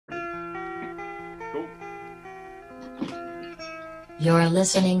Cool. You're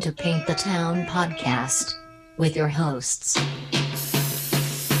listening to Paint the Town podcast with your hosts,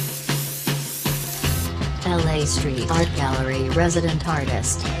 LA Street Art Gallery resident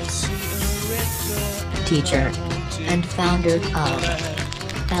artist, teacher, and founder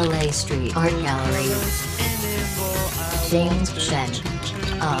of LA Street Art Gallery, James Shen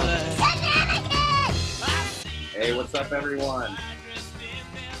of Hey, what's up, everyone?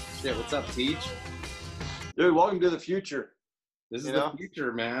 Shit, what's up, Teach? Dude, welcome to the future. This is the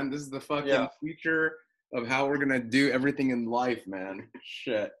future, man. This is the fucking future of how we're gonna do everything in life, man.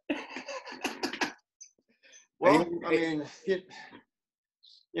 Shit. Well, I mean,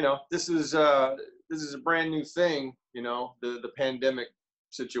 this is a brand new thing, the pandemic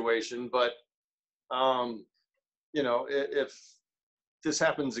situation. But, if this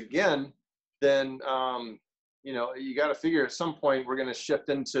happens again, then, you got to figure at some point we're going to shift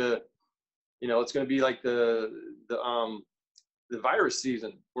into, it's going to be like the virus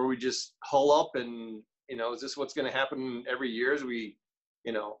season where we just hull up and, is this what's going to happen every year? As we're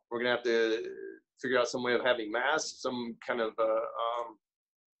going to have to figure out some way of having masks, some kind of,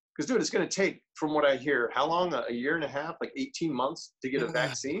 because dude, it's going to take, from what I hear, how long? A year and a half, like 18 months to get a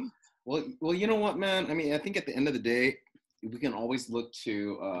vaccine? Well, you know what, man? I mean, I think at the end of the day, we can always look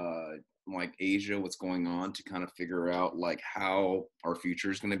to like Asia, what's going on, to kind of figure out like how our future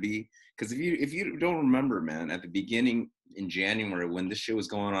is going to be. Because if you don't remember, man, at the beginning in January when this shit was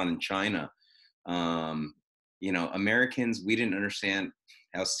going on in China, Americans, we didn't understand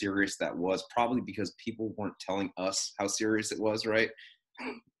how serious that was, probably because people weren't telling us how serious it was, right?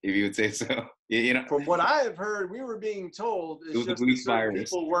 If you would say so. From what I have heard, we were being told it's just that certain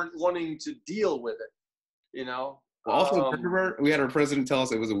people weren't wanting to deal with it, Well, also, remember, we had our president tell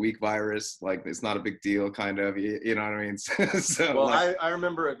us it was a weak virus, like it's not a big deal, kind of, you know what I mean? So, well, I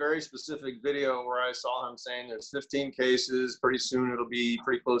remember a very specific video where I saw him saying there's 15 cases, pretty soon it'll be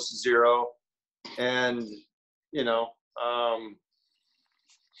pretty close to zero. And,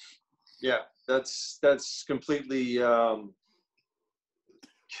 that's completely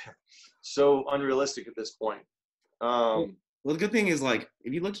so unrealistic at this point. Well, the good thing is, like,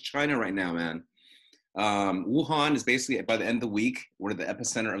 if you look to China right now, man, Wuhan is basically, by the end of the week, where the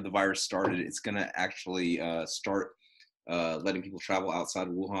epicenter of the virus started, it's going to actually start letting people travel outside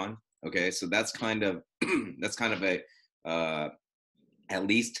of Wuhan. Okay, so that's kind of a at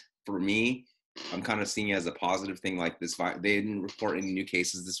least for me, I'm kind of seeing it as a positive thing. Like this, they didn't report any new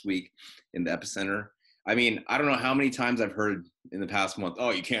cases this week in the epicenter. I mean, I don't know how many times I've heard in the past month, oh,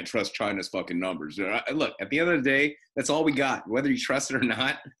 you can't trust China's fucking numbers. Look, at the end of the day, that's all we got. Whether you trust it or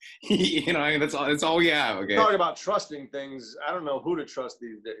not, that's all we have. Okay. Talking about trusting things, I don't know who to trust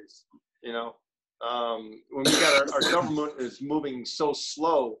these days. When we got our government is moving so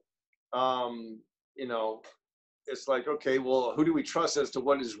slow, it's like, okay, well, who do we trust as to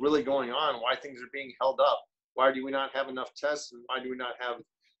what is really going on? Why things are being held up? Why do we not have enough tests? And why do we not have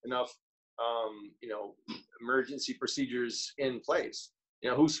enough emergency procedures in place?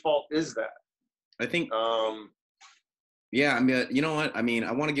 Whose fault is that? I think, yeah, I mean, you know what? I mean,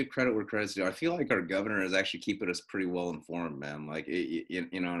 I want to give credit where credit's due. I feel like our governor is actually keeping us pretty well informed, man. Like, you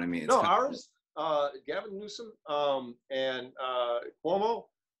know what I mean? Ours, Gavin Newsom, and Cuomo,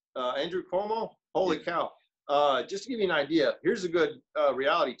 Andrew Cuomo, holy cow. Just to give you an idea, here's a good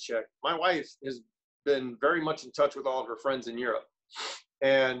reality check. My wife has been very much in touch with all of her friends in Europe.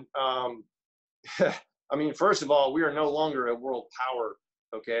 And I mean, first of all, we are no longer a world power,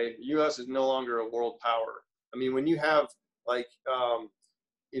 okay? The U.S. is no longer a world power. I mean, when you have, like,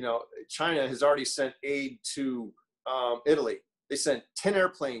 China has already sent aid to Italy. They sent 10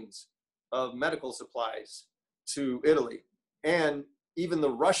 airplanes of medical supplies to Italy. And even the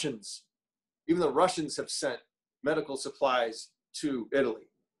Russians have sent medical supplies to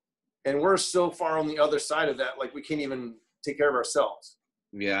Italy. And we're so far on the other side of that, like we can't even take care of ourselves.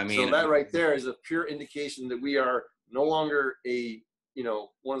 Yeah, I mean, so that right there is a pure indication that we are no longer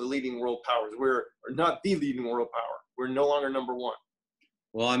one of the leading world powers. We're not the leading world power. We're no longer number one.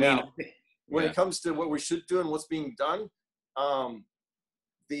 Well, I mean, now, when it comes to what we should do and what's being done,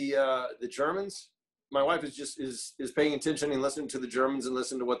 the Germans, my wife is paying attention and listening to the Germans and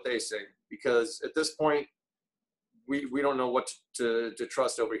listening to what they say, because at this point, we don't know what to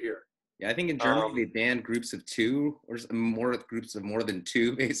trust over here. Yeah, I think in Germany they banned groups of two or more groups of more than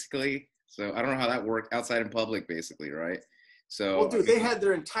two, basically. So I don't know how that worked outside in public, basically, right? So, well, dude, they had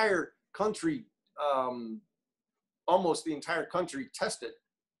their entire country, almost the entire country tested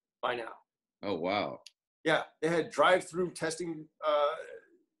by now. Oh, wow. Yeah, they had drive-through testing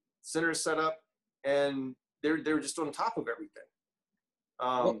centers set up, and they were just on top of everything.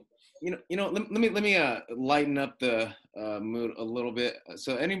 Um, Let me lighten up the mood a little bit.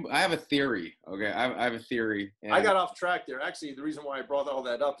 So I have a theory. Okay, I have a theory. And I got off track there. Actually, the reason why I brought all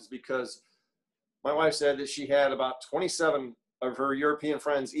that up is because my wife said that she had about 27 of her European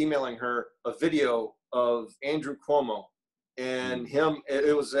friends emailing her a video of Andrew Cuomo and him.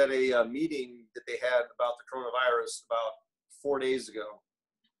 It was at a meeting that they had about the coronavirus about 4 days ago,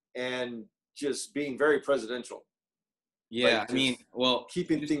 and just being very presidential. Yeah, Like, I mean, well,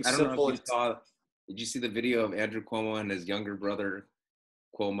 keeping things I don't know simple. if you saw. Did you see the video of Andrew Cuomo and his younger brother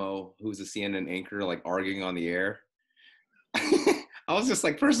Cuomo, who's a CNN anchor, like arguing on the air? I was just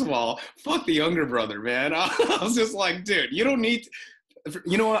like, first of all, fuck the younger brother, man. I was just like, dude, you don't need.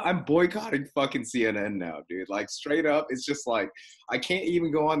 You know what? I'm boycotting fucking CNN now, dude. Like straight up, it's just like I can't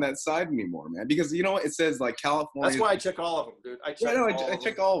even go on that side anymore, man. Because you know what? It says like California. That's why I check all of them, dude. I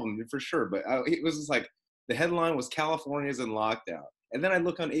check all of them for sure. But it was just like the headline was California's in lockdown, and then I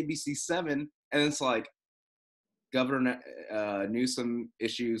look on ABC7, and it's like Governor Newsom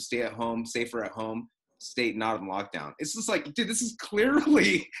issues stay at home, safer at home, state not in lockdown. It's just like, dude, this is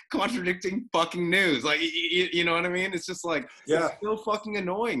clearly contradicting fucking news. Like, you know what I mean? It's just like, yeah, it's so fucking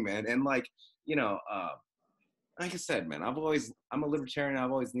annoying, man. And like, like I said, man, I'm a libertarian.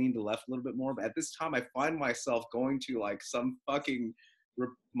 I've always leaned to the left a little bit more, but at this time I find myself going to like some fucking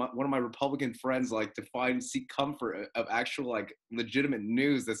one of my Republican friends, like to seek comfort of actual like legitimate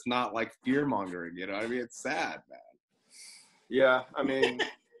news that's not like fear mongering. You know what I mean? It's sad, man. Yeah, I mean.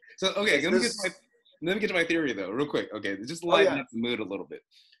 So okay, let me get to my theory though, real quick. Okay, just lighten up the mood a little bit.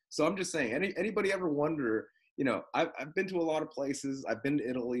 So I'm just saying, anybody ever wonder? You know, I've been to a lot of places. I've been to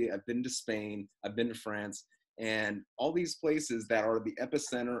Italy. I've been to Spain. I've been to France, and all these places that are the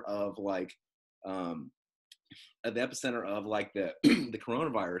epicenter of like, the the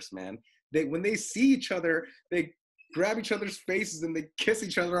coronavirus, man. When they see each other, they grab each other's faces and they kiss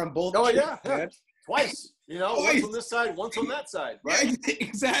each other on both. Oh cheeks, yeah. Twice, once on this side, once on that side, right? Yeah,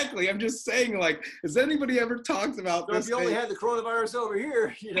 exactly. I'm just saying, like, has anybody ever talked about so this? If you only had the coronavirus over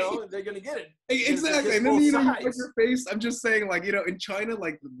here, they're gonna get it. Exactly. And then you put your face. I'm just saying, like, in China,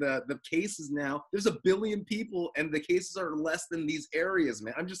 like the cases now, there's 1 billion people, and the cases are less than these areas,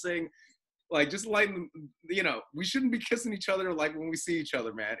 man. I'm just saying, like, just like, we shouldn't be kissing each other like when we see each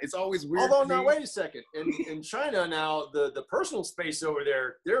other, man. It's always weird. Although now, wait a second. In China now, the personal space over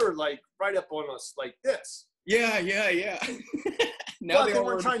there, they're like right up on us like this. Yeah. Now but they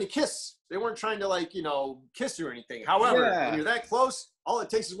weren't trying to kiss. They weren't trying to kiss or anything. However, when you're that close, all it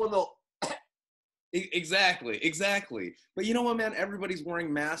takes is one little. Exactly. But you know what, man? Everybody's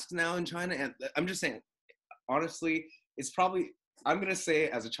wearing masks now in China, and I'm just saying, honestly, it's probably. I'm gonna say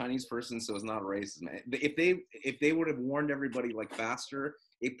it as a Chinese person, so it's not racist, man. If they would have warned everybody like faster,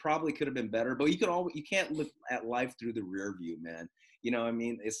 it probably could have been better. But you can't look at life through the rear view, man. You know what I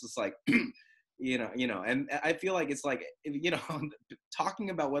mean? It's just like, and I feel like it's like, talking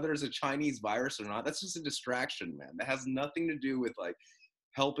about whether it's a Chinese virus or not, that's just a distraction, man. That has nothing to do with like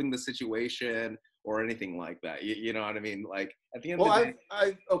helping the situation or anything like that. You know what I mean? Like at the end of the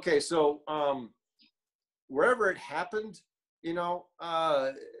day. Okay, so wherever it happened.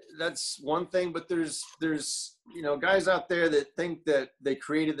 That's one thing, but there's guys out there that think that they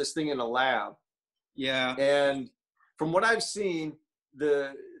created this thing in a lab. Yeah. And from what I've seen,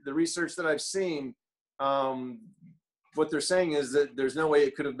 the research that I've seen, what they're saying is that there's no way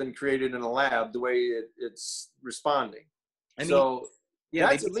it could have been created in a lab the way it's responding. That's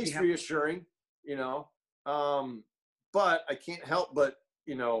at least reassuring, but I can't help but,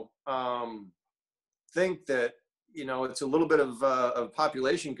 think that, it's a little bit of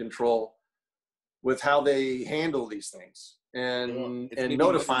population control with how they handle these things and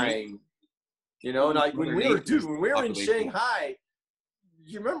notifying, like when we were in Shanghai,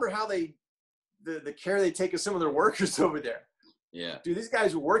 you remember how the care they take of some of their workers over there? Yeah. Dude, these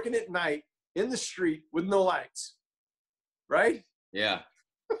guys were working at night in the street with no lights, right? Yeah.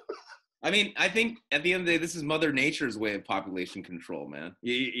 I mean, I think at the end of the day, this is Mother Nature's way of population control, man.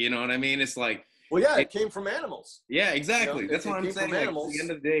 You know what I mean? It's like, well, yeah, it came from animals. Yeah, exactly. That's what I'm saying. Like, at the end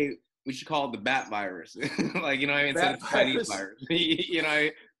of the day, we should call it the bat virus. Like, instead of Chinese virus.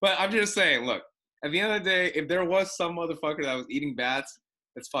 But I'm just saying, look, at the end of the day, if there was some motherfucker that was eating bats,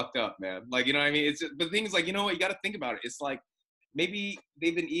 it's fucked up, man. Like, you know what I mean? It's just, but the thing is, like, you know what? You got to think about it. It's like, maybe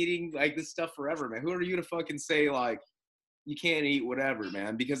they've been eating, like, this stuff forever, man. Who are you to fucking say, like, you can't eat whatever,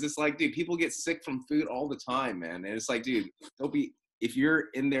 man? Because it's like, dude, people get sick from food all the time, man. And it's like, dude, don't be... If you're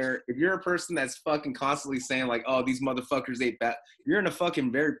a person that's fucking constantly saying like, oh, these motherfuckers ate bat, you're in a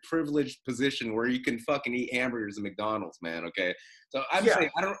fucking very privileged position where you can fucking eat hamburgers at McDonald's, man. Okay. So I'm saying,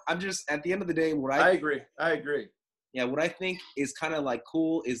 I'm just, at the end of the day, I agree. Yeah, what I think is kind of like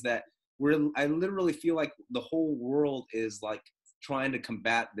cool is that I literally feel like the whole world is like trying to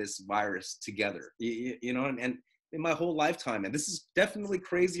combat this virus together. You know, and in my whole lifetime, and this is definitely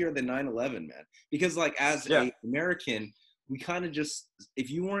crazier than 9/11, man. Because like as Yeah. a American, we kind of just, if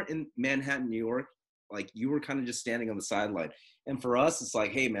you weren't in Manhattan, New York, like you were kind of just standing on the sideline. And for us, it's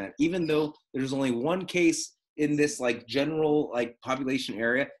like, hey, man, even though there's only one case in this like general like population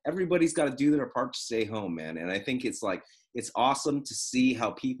area, everybody's got to do their part to stay home, man. And I think it's like, it's awesome to see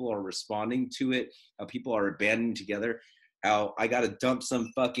how people are responding to it, how people are banding together, how I got to dump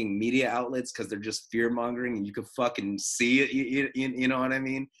some fucking media outlets because they're just fear mongering and you can fucking see it, you know what I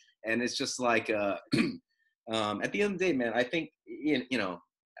mean? And it's just like, at the end of the day, man, I think, you know,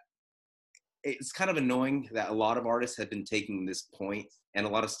 it's kind of annoying that a lot of artists have been taking this point, and a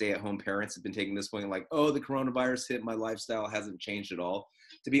lot of stay-at-home parents have been taking this point like, oh, the coronavirus hit, my lifestyle hasn't changed at all.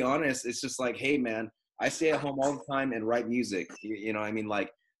 To be honest, it's just like, hey, man, I stay at home all the time and write music. You know what I mean?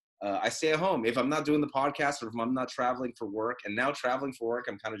 Like, I stay at home. If I'm not doing the podcast or if I'm not traveling for work, and now traveling for work,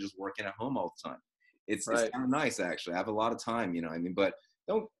 I'm kind of just working at home all the time. It's kind of nice, actually. I have a lot of time, you know what I mean? But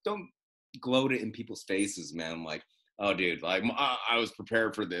don't gloat it in people's faces, man. Like, oh, dude, like I was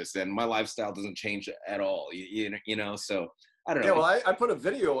prepared for this, and my lifestyle doesn't change at all. You know, so I don't know. Yeah, well, I put a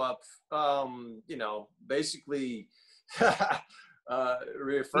video up, you know, basically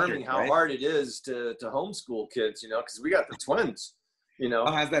reaffirming how hard it is to homeschool kids, you know, because we got the twins, you know.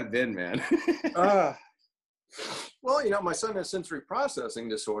 How has that been, man? Well, you know, my son has sensory processing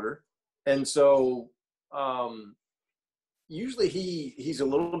disorder, and so usually he's a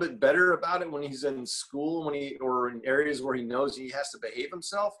little bit better about it when he's in school, or in areas where he knows he has to behave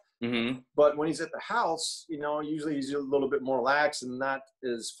himself. Mm-hmm. But when he's at the house, you know, usually he's a little bit more lax and not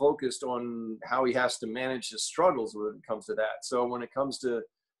as focused on how he has to manage his struggles when it comes to that. So when it comes to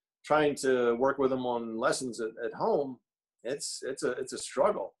trying to work with him on lessons at home, it's a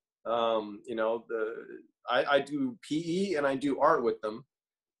struggle. You know, I do PE and I do art with them,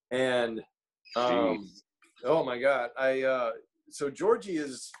 and oh my God, so Georgie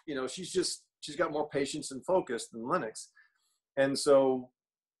is, you know, she's got more patience and focus than Lennox, and so,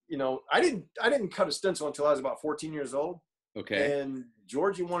 you know, I didn't cut a stencil until I was about 14 years old. Okay. And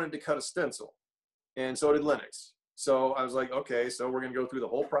Georgie wanted to cut a stencil, and so did Lennox. So I was like, okay, so we're gonna go through the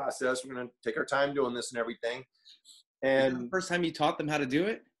whole process. We're gonna take our time doing this and everything. And the first time you taught them how to do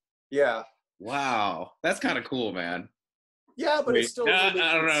it? Yeah. Wow, that's kind of cool, man. Yeah, but it's still. I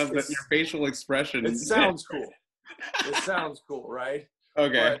don't know, but your facial expression. It sounds cool. It sounds cool, right?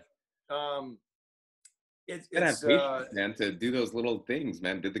 Okay. But it's have patience, man, to do those little things,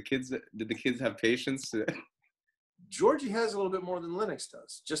 man. Did the kids have patience? Georgie has a little bit more than Lennox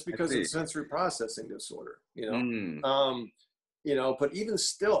does, just because of sensory processing disorder. You know, you know, but even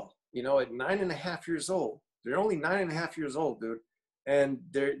still, you know, at 9.5 years old, they're only 9.5 years old, dude, and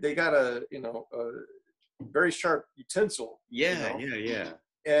they got a very sharp utensil. Yeah, you know? yeah.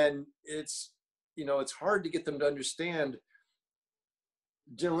 And it's, you know, it's hard to get them to understand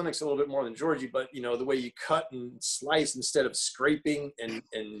Jim Lennox a little bit more than Georgie, but you know, the way you cut and slice instead of scraping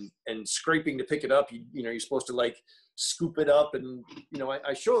and scraping to pick it up, you know, you're supposed to like scoop it up, and you know,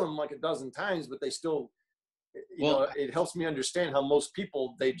 I show them like a dozen times, but they still, you know, it helps me understand how most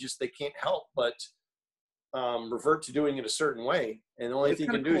people they can't help but revert to doing it a certain way, and the only thing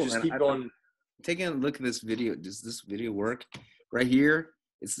you can do is just keep going. Taking a look at this video. Does this video work right here?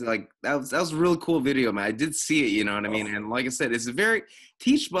 It's like that was a really cool video, man. I did see it, you know what I mean? And like I said, it's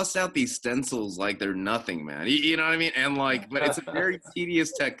Teach busts out these stencils like they're nothing, man. You know what I mean? And like, but it's a very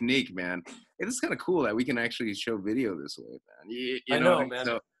tedious technique, man. It's kind of cool that we can actually show video this way, man. You I know, man.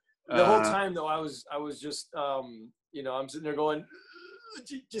 So, the whole time though, I was just, you know, I'm sitting there going,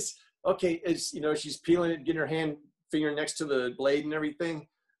 just okay. It's, you know, she's peeling it, getting her finger next to the blade and everything.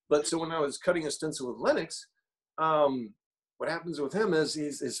 But so when I was cutting a stencil with Lennox, what happens with him is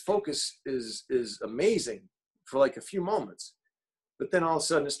his focus is amazing for like a few moments, but then all of a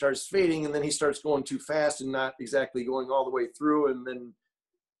sudden it starts fading, and then he starts going too fast and not exactly going all the way through, and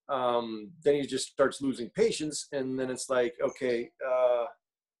then he just starts losing patience, and then it's like, okay,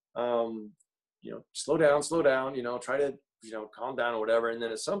 you know, slow down, you know, try to, you know, calm down or whatever, and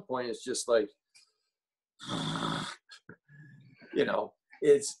then at some point it's just like, you know,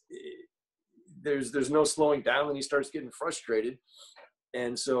 there's no slowing down, and he starts getting frustrated.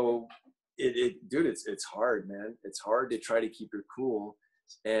 And so dude, it's hard, man. It's hard to try to keep her cool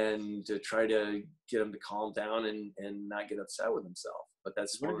and to try to get him to calm down and not get upset with himself. but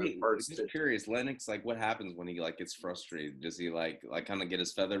that's What one if of the he, parts just that, curious, Lennox, like what happens when he like gets frustrated? Does he like kind of get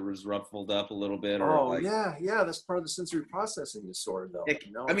his feathers ruffled up a little bit, or oh like yeah, that's part of the sensory processing disorder though. Like,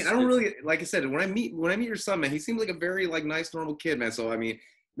 You know, I mean, I don't really, like I said, when I meet your son, man, he seems like a very like nice, normal kid, man. So I mean,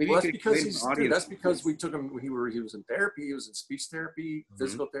 maybe well, you that's could because explain to the dude, audience. that's because we took him, he was in therapy, he was in speech therapy, Mhm.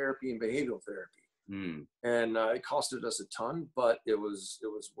 physical therapy, and behavioral therapy. Mm, And it costed us a ton, but it was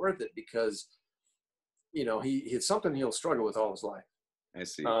worth it because, you know, it's something he'll struggle with all his life. I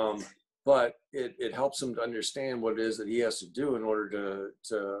see. But it helps him to understand what it is that he has to do in order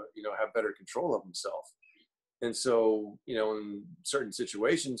to you know, have better control of himself. And so, you know, in certain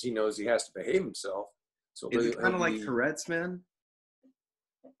situations, he knows he has to behave himself. So Is it he'll kind of like be, Tourette's, man?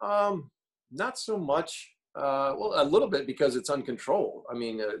 not so much. Well, a little bit because it's uncontrolled. I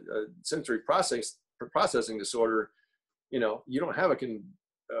mean, a sensory processing disorder, you know, you don't have a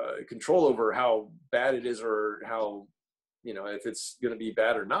control over how bad it is or how, you know, if it's going to be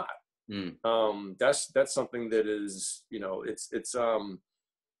bad or not. Mm. That's something that is, you know, it's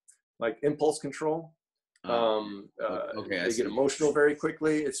like impulse control. Okay, I They get see. emotional very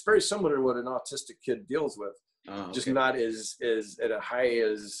quickly. It's very similar to what an autistic kid deals with, just Okay. not as at a high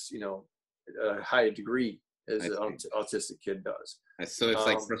as, you know, a high degree as I an see. autistic kid does. So it's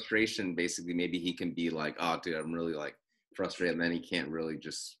like Um, frustration, basically. Maybe he can be like, "Oh, dude, I'm really like frustrated," and then he can't really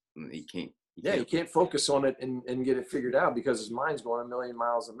just he can't yeah, you can't focus on it and get it figured out because his mind's going a million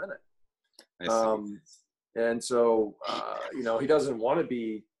miles a minute. I see. And so, you know, he doesn't want to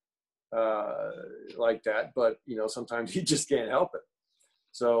be like that, but, you know, sometimes he just can't help it.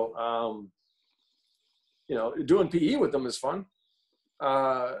 So, you know, doing PE with them is fun.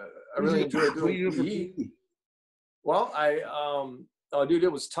 I really enjoy What do doing you do for PE. PE? Well, oh, dude,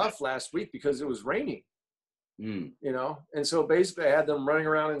 it was tough last week because it was raining, Mm, you know, and so basically I had them running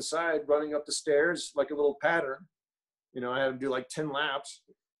around inside, running up the stairs like a little pattern. You know, I had them do like 10 laps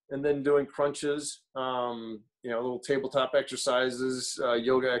and then doing crunches, you know, little tabletop exercises,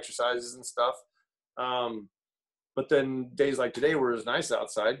 yoga exercises and stuff. Um, but then days like today where it's nice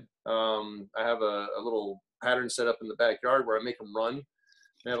outside, I have a little pattern set up in the backyard where I make them run.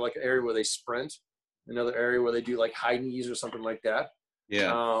 I have like an area where they sprint, another area where they do like high knees or something like that.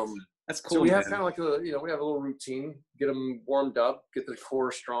 yeah, Um, that's so cool, we man. have kind of like you know, we have a little routine, get them warmed up, get their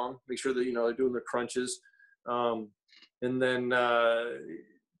core strong, make sure that, you know, they're doing their crunches. Um, and then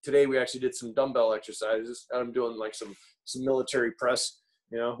today we actually did some dumbbell exercises. I'm doing like some military press,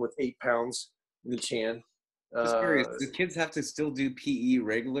 you know, with 8 pounds in the chin. Just curious, Uh, do kids have to still do PE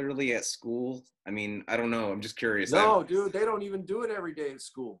regularly at school? I mean, I don't know. I'm just curious. no, dude, they don't even do it every day at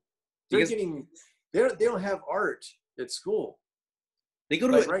school. They're Because getting, they don't have art at school. they go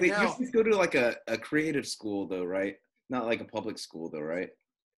Like to right they now, usually go to like a creative school though, right? Not like a public school though, right?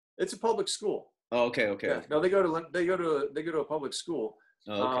 it's a public school. Oh, okay. Yeah, no, they go to a public school.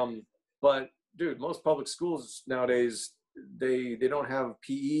 Oh, okay. But dude, most public schools nowadays they don't have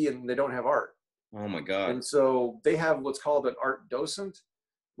PE and they don't have art, Oh my God. and so they have what's called an art docent,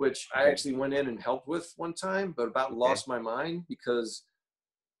 which I Okay. actually went in and helped with one time, but about Okay. lost my mind because,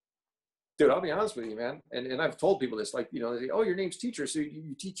 dude, I'll be honest with you, man, and I've told people this, like, you know, they say, oh, your name's teacher, so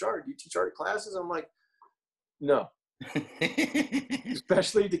you teach art, you teach art classes. I'm like, no,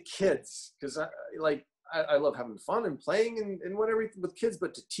 especially to kids, because I love having fun and playing and whatever with kids,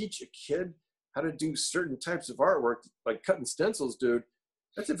 but to teach a kid how to do certain types of artwork, like cutting stencils, dude,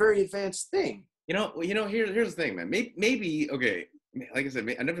 that's a very advanced thing. Here's the thing, man. Maybe okay. Like I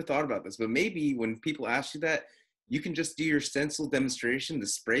said, I never thought about this, but maybe when people ask you that, you can just do your stencil demonstration, the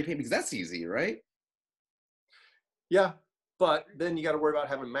spray paint, because that's easy, right? Yeah, but then you got to worry about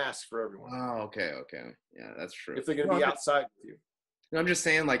having masks for everyone Oh, okay. Yeah, that's true. if they're going to No, be outside with you. I'm just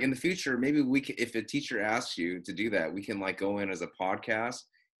saying, like in the future, maybe we can, if a teacher asks you to do that, we can like go in as a podcast,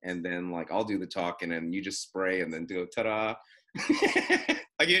 and then like I'll do the talking, and you just spray, and then do ta-da.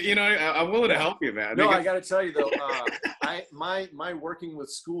 Like I'm willing to help you, man. No, I got to tell you though, my working with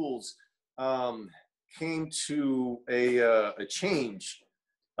schools came to a change.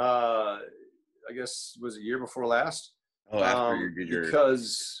 I guess it was a year before last. Oh, after you did your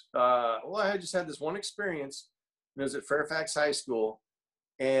Because well, I just had this one experience. It was at Fairfax High School,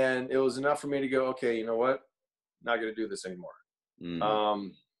 and it was enough for me to go, okay, you know what? Not going to do this anymore. Mm.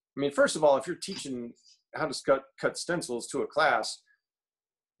 I mean, first of all, if you're teaching how to cut stencils to a class,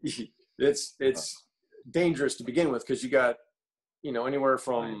 it's dangerous to begin with because you got, you know, anywhere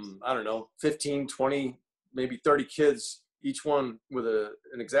from, I don't know, 15, 20, maybe 30 kids, each one with an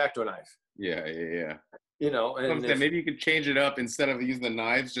X-Acto knife. Yeah. You know, and Maybe you could change it up instead of using the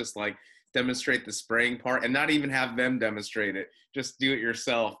knives, just like demonstrate the spraying part and not even have them demonstrate it. Just do it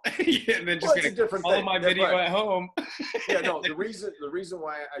yourself. And then just Well, it's a different follow thing. my Yeah, video but- at home. Yeah, no, the reason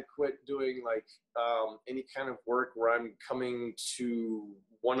why I quit doing like any kind of work where I'm coming to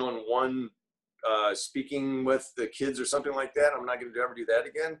one-on-one speaking with the kids or something like that, I'm not going to ever do that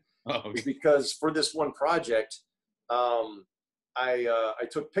again. Oh, Is okay. because for this one project, I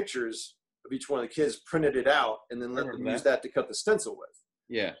took pictures of each one of the kids, printed it out, and then let them remember use that to cut the stencil with.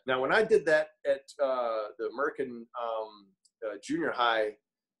 Yeah. Now, when I did that at the American junior high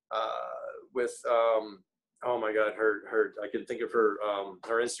with oh my God, her I can think of her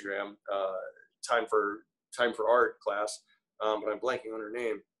Instagram time for art class, but I'm blanking on her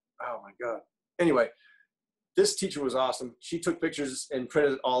name. Oh my God. Anyway, this teacher was awesome. She took pictures and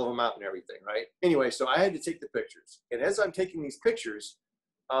printed all of them out and everything, right? Anyway, so I had to take the pictures, and as I'm taking these pictures,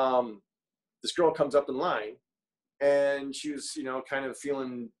 this girl comes up in line. And she was, kind of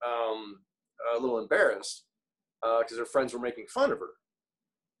feeling a little embarrassed because her friends were making fun of her.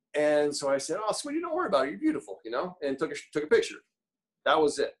 And so I said, "Oh, sweetie, don't worry about it. You're beautiful," and took a picture. That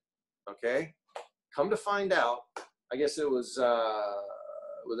was it. Okay. Come to find out, I guess it was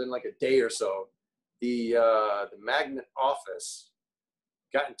within like a day or so, the magnet office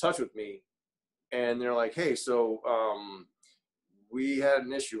got in touch with me, and they're like, "Hey, so we had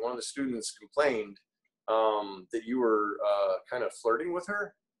an issue. One of the students complained that you were kind of flirting with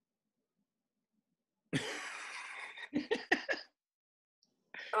her."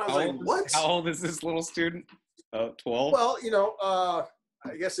 I was like, what? How old is this little student? 12? Well,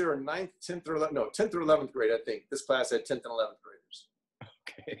 I guess they were 9th, 10th, or 11th. No, 10th or 11th grade, I think. This class had 10th and 11th graders.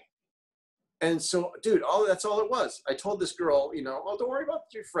 Okay. And so, dude, that's all it was. I told this girl, "Oh, don't worry about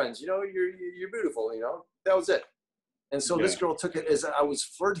your friends. You're beautiful. That was it." And so this girl took it as I was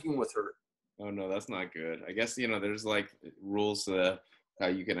flirting with her. Oh no, that's not good. I guess there's like rules to how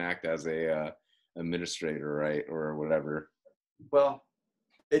you can act as a administrator, right, or whatever. Well,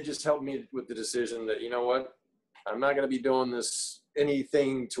 it just helped me with the decision that, what, I'm not going to be doing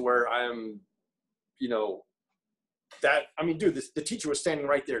anything to where I'm, that. I mean, dude, the teacher was standing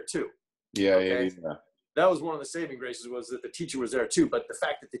right there too. Yeah, Okay? yeah. That was one of the saving graces, was that the teacher was there too. But the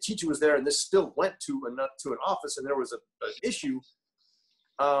fact that the teacher was there and this still went to an office and there was an issue,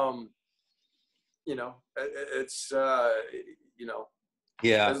 it's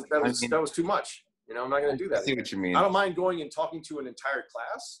Yeah. that was too much. I'm not going to do that. I see what you mean. I don't mind going and talking to an entire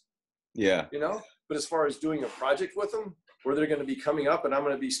class, Yeah. but as far as doing a project with them where they're going to be coming up and I'm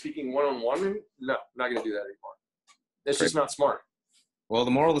going to be speaking one-on-one, no, I'm not going to do that anymore. It's just not smart. Well,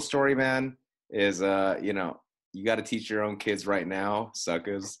 the moral of the story, man, is you got to teach your own kids right now,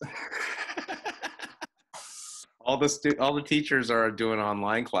 suckers. All the teachers are doing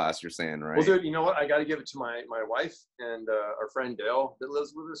online class, you're saying, right? Well, dude, you know what? I got to give it to my wife and our friend Dale that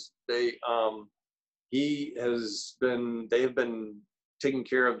lives with us. They have been taking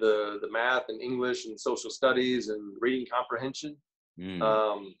care of the math and English and social studies and reading comprehension.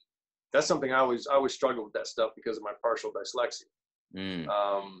 That's something I always struggled with that stuff because of my partial dyslexia.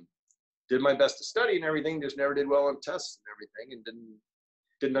 Did my best to study and everything, just never did well on tests and everything, and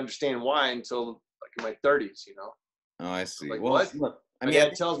didn't understand why until like in my 30s. Oh, I see. Like, well, what? Look, My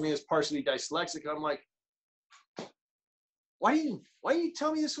dad tells me it's partially dyslexic. I'm like, why do you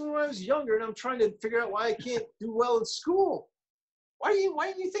tell me this when I was younger and I'm trying to figure out why I can't do well in school? Why do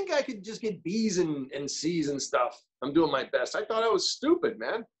you think I could just get B's and C's and stuff? I'm doing my best. I thought I was stupid,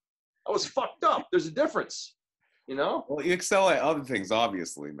 man. I was fucked up. There's a difference, Well, you excel at other things,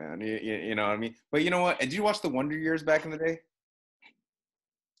 obviously, man. You know what I mean? But you know what? Did you watch the Wonder Years back in the day?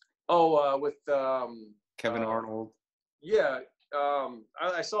 Oh, with Kevin Arnold. Yeah,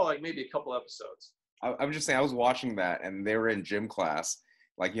 I saw like maybe a couple episodes. I'm just saying, I was watching that, and they were in gym class.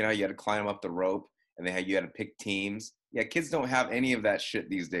 Like, you had to climb up the rope, and you had to pick teams. Yeah, kids don't have any of that shit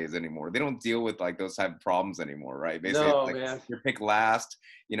these days anymore. They don't deal with like those type of problems anymore, right? Basically, No, like, man. You're picked last.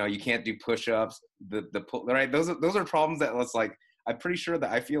 You can't do push-ups. Right? Those are problems that it's like. I'm pretty sure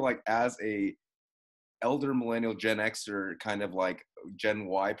that I feel like as a elder millennial Gen Xer kind of like Gen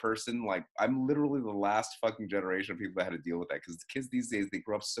Y person, like I'm literally the last fucking generation of people that had to deal with that, because the kids these days, they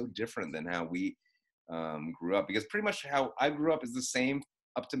grow up so different than how we grew up, because pretty much how I grew up is the same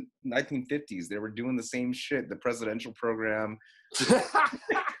up to 1950s. They were doing the same shit, the presidential program,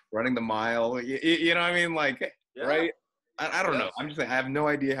 running the mile, you know what I mean? Like, yeah. Right? I don't know. I'm just saying, I have no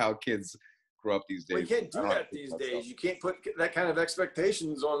idea how kids grow up these days. Well, you can't do that these days. You can't put that kind of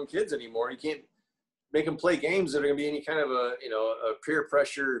expectations on kids anymore. You can't make them play games that are going to be any kind of a peer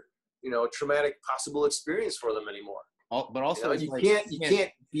pressure, traumatic possible experience for them anymore. But also, you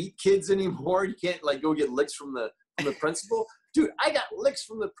can't beat kids anymore. You can't like go get licks from the principal. dude, I got licks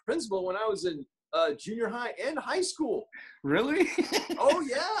from the principal when I was in junior high and high school. Really? Oh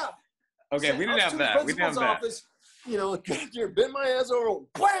yeah. Okay, we didn't have that. We didn't have that. Office, you know, bent my ass over,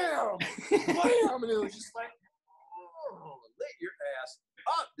 wham, wham, and it was just like, oh, lit your ass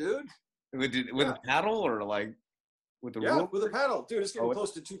up, dude. With a paddle or like with a rope? With a paddle, dude. It's getting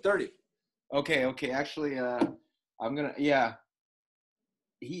close to 2:30. Okay. Actually, I'm gonna. Yeah.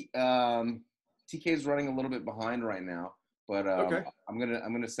 He TK is running a little bit behind right now, but okay. I'm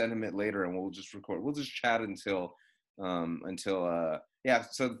gonna send him it later, and we'll just record. We'll just chat until. Yeah.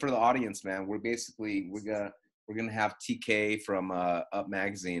 So for the audience, man, we're gonna have TK from Up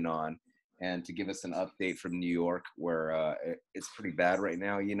Magazine on, and to give us an update from New York, where it's pretty bad right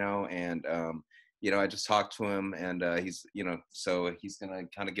now, you know, and you know, I just talked to him, and he's, you know, so he's gonna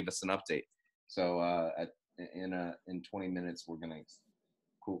kind of give us an update. So in 20 minutes, we're gonna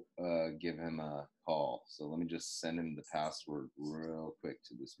give him a call. So let me just send him the password real quick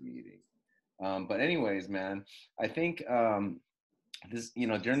to this meeting. But anyways, man, I think this, you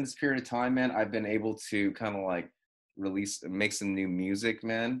know, during this period of time, man, I've been able to kind of like make some new music,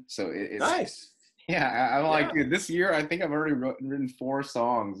 man. So it's nice. Yeah, I'm like, dude, this year I think I've already written 4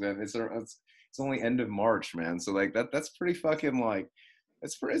 songs, and it's only end of March, man. So like that's pretty fucking like,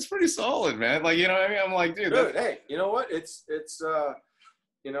 it's pretty solid, man. Like, you know what I mean? I'm like, dude, hey, you know what? It's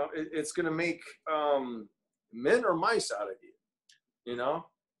you know, it's gonna make men or mice out of you. You know,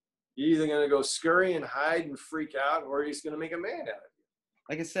 you're either gonna go scurry and hide and freak out, or he's gonna make a man out of you.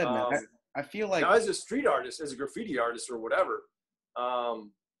 Like I said, man, I feel like now, as a street artist, as a graffiti artist, or whatever,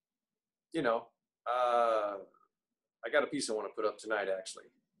 you know, I got a piece I want to put up tonight, actually.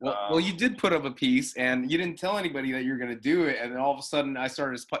 Well, you did put up a piece, and you didn't tell anybody that you're going to do it, and then all of a sudden, I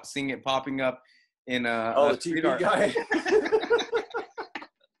started seeing it popping up in the TV art guy.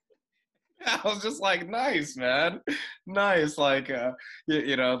 I was just like, nice, man, nice. Like,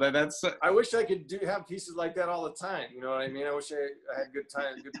 you know, that's. I wish I could have pieces like that all the time. You know what I mean? I wish I had good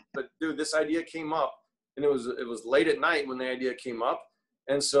time. But dude, this idea came up, and it was late at night when the idea came up,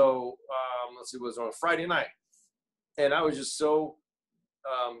 and so let's see, it was on a Friday night, and I was just so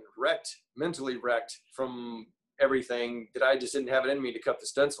mentally wrecked from everything that I just didn't have it in me to cut the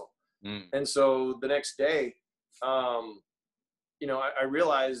stencil. And so the next day, you know, I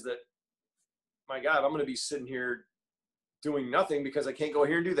realized that, my God, I'm going to be sitting here doing nothing because I can't go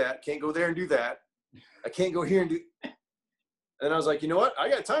here and do that. Can't go there and do that. I can't go here and do. And I was like, you know what? I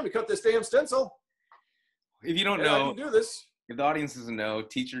got time to cut this damn stencil. If you don't know, I can do this. If the audience doesn't know,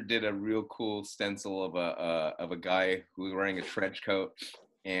 Teacher did a real cool stencil of a guy who was wearing a trench coat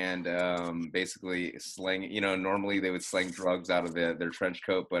and basically slang. You know, normally they would slang drugs out of their trench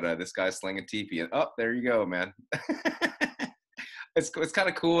coat, but this guy's slinging teepee. And there you go, man. It's kind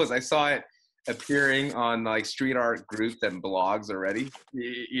of cool as I saw it appearing on like street art groups and blogs already.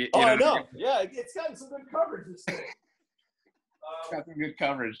 You know? I know. Yeah, it's gotten some good coverage this thing. Got some good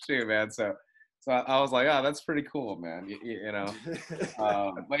coverage too, man. So I was like, oh, that's pretty cool, man. You know,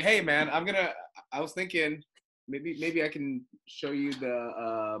 but hey, man, I was thinking maybe I can show you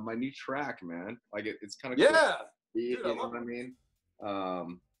my new track, man. Like it's kind of cool. Yeah. You know what I mean?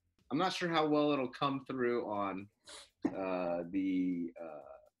 I'm not sure how well it'll come through on the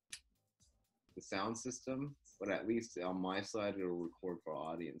sound system, but at least on my side it'll record for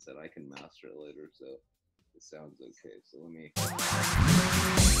audience that I can master it later, so it sounds okay. So let me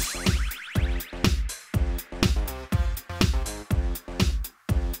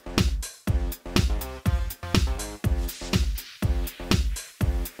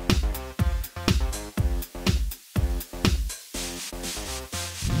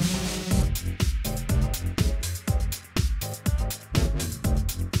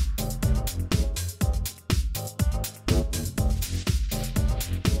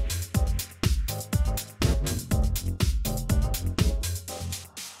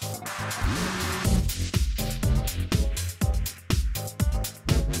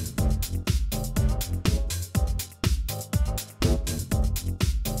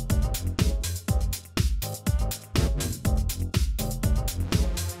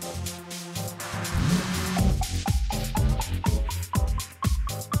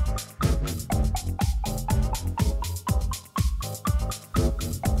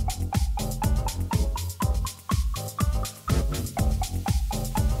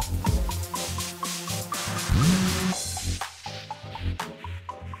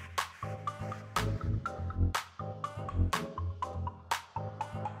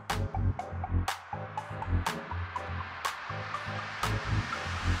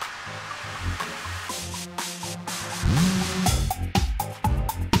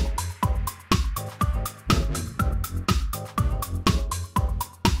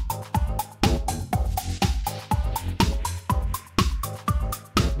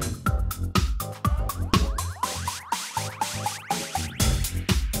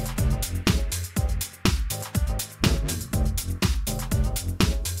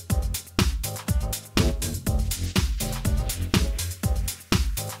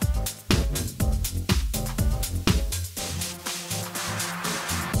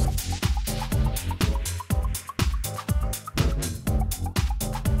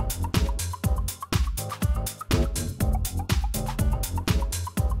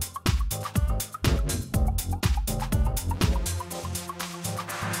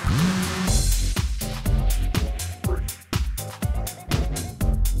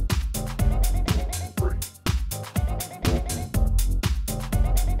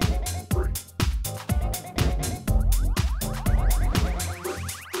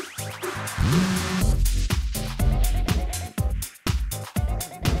Hello.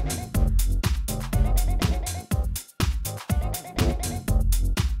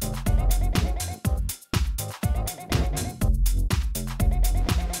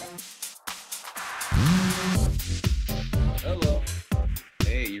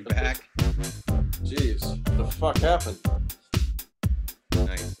 Hey, you're back. Jeez, what the fuck happened?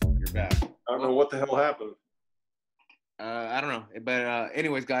 Nice, you're back. I don't know what the hell happened. I don't know, but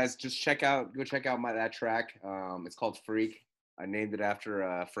anyways, guys, just go check out that track. It's called Freak. I named it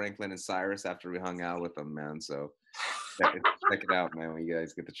after Franklin and Cyrus after we hung out with them, man. So check it out, man, when you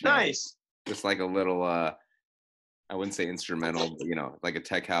guys get the chance. Nice. Just like a little, I wouldn't say instrumental, but like a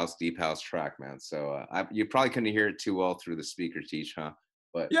tech house, deep house track, man. So you probably couldn't hear it too well through the speaker, Teach, huh?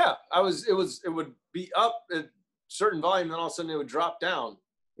 But yeah, it would be up at certain volume, then all of a sudden it would drop down.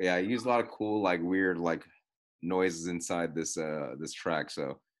 Yeah, I use a lot of cool, like weird, like noises inside this track.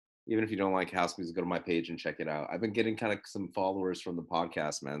 So even if you don't like house music, go to my page and check it out. I've been getting kind of some followers from the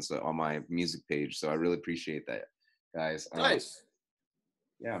podcast, man. So on my music page, so I really appreciate that, guys. Nice.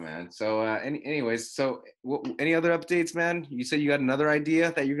 Yeah, man. So anyways, so any other updates, man? You said you got another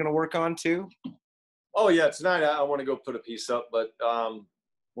idea that you're gonna work on too. Oh yeah, tonight I want to go put a piece up, but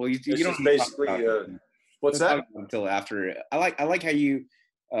well, you it's don't just basically what's that? Until after. I like how you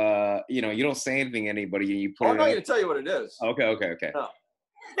you don't say anything to anybody and you put I'm not going to tell you what it is. Okay.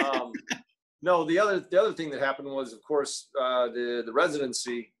 No. No, the other thing that happened was, of course, the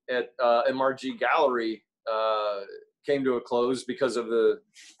residency at MRG Gallery came to a close because of the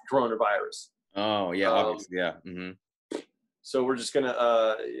coronavirus. Oh yeah, obviously, yeah. Mm-hmm. So we're just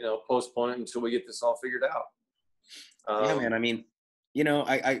gonna postpone it until we get this all figured out. Yeah, man. I mean,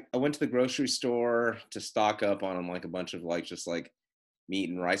 I went to the grocery store to stock up on like a bunch of just meat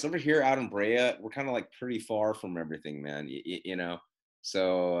and rice. Over here out in Brea, we're kind of like pretty far from everything, man.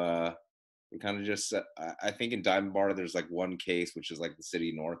 So we kind of just I think in Diamond Bar there's like one case, which is like the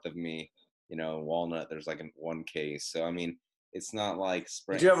city north of me. Walnut there's like one case. So I mean, it's not like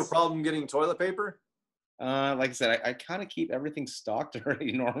spread. Did you have a problem getting toilet paper? Like I said, I kind of keep everything stocked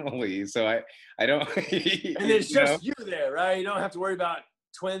already normally, so I don't. And it's just you there, right? You don't have to worry about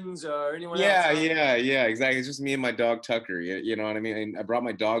twins or anyone else. Yeah, exactly. It's just me and my dog Tucker. You know what I mean? And I brought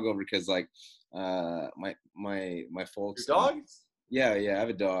my dog over because my folks. Your dog? Yeah, I have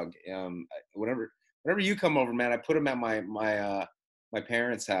a dog. Whenever you come over, man, I put him at my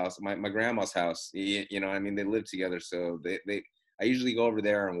parents' house, my grandma's house. You know what I mean? They live together, so I usually go over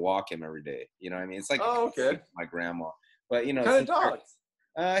there and walk him every day. You know what I mean? It's like okay. My grandma. But what kind of dog?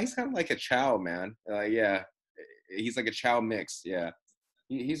 He's kind of like a chow, man. Yeah, he's like a chow mix. Yeah,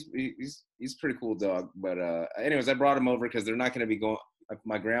 he's a pretty cool dog. But anyways, I brought him over because they're not going to be going.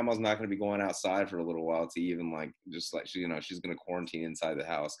 My grandma's not going to be going outside for a little while to even she's going to quarantine inside the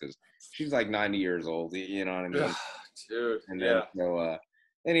house because she's like 90 years old. You know what I mean? Dude. And then, so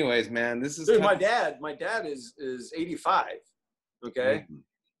anyways, man, this is my dad is 85. Okay.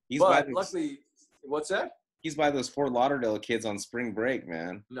 Mm-hmm. But luckily, what's that? He's by those Fort Lauderdale kids on spring break,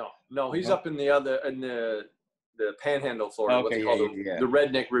 man. No, he's up in the Panhandle, Florida. Okay, the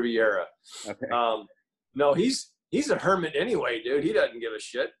Redneck Riviera. Okay. No, he's a hermit anyway, dude. He doesn't give a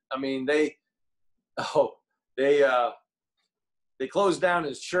shit. I mean, they closed down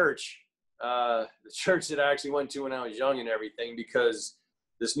his church, the church that I actually went to when I was young and everything, because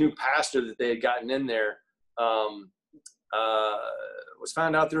this new pastor that they had gotten in there was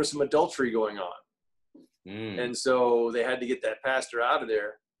found out there was some adultery going on. And so they had to get that pastor out of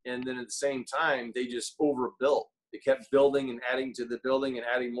there. And then at the same time, they just overbuilt. They kept building and adding to the building and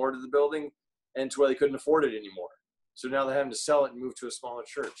adding more to the building, and to where they couldn't afford it anymore. So now they're having to sell it and move to a smaller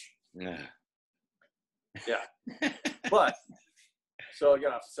church. Yeah. But so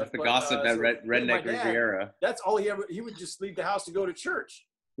yeah, that's the gossip at Redneck Riviera. That's all he would just leave the house to go to church.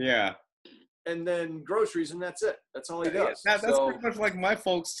 Yeah. And then groceries, and that's it. That's all he does. That's pretty much like my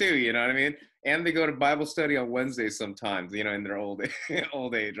folks too, you know what I mean? And they go to Bible study on Wednesdays sometimes, in their old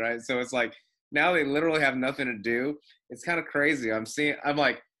age, right? So it's like now they literally have nothing to do. It's kind of crazy. I'm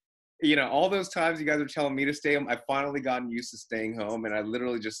like, all those times you guys are telling me to stay home, I've finally gotten used to staying home, and I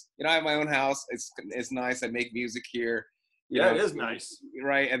literally just, I have my own house. It's nice. I make music here. It is nice.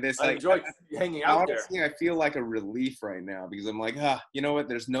 Right. And this, I enjoy hanging out honestly, there. I feel like a relief right now because I'm like, you know what?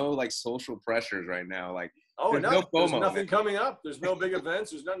 There's no social pressures right now. Like, there's nothing coming up. There's no big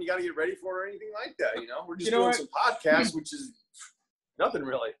events. There's nothing you got to get ready for or anything like that. We're just doing some podcasts, which is nothing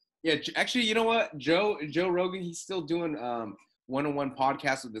really. Yeah. Actually, you know what? Joe Rogan, he's still doing one-on-one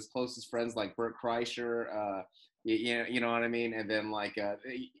podcasts with his closest friends like Bert Kreischer. You know what I mean? And then I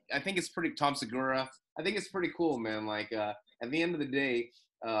think it's pretty Tom Segura. I think it's pretty cool, man. At the end of the day,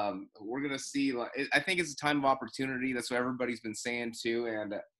 we're gonna see. Like, I think it's a time of opportunity. That's what everybody's been saying too,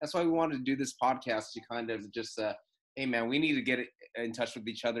 and that's why we wanted to do this podcast to kind of just, hey man, we need to get in touch with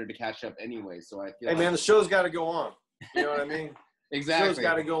each other to catch up anyway. So I feel hey man, the show's got to go on. You know what I mean? exactly. The show's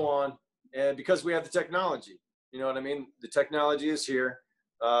got to go on, and because we have the technology. You know what I mean? The technology is here.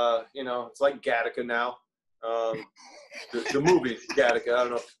 You know, it's like Gattaca now. The movie Gattaca. I don't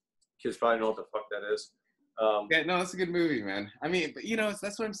know if kids probably know what the fuck that is. Yeah, no, it's a good movie, man. I mean, but you know,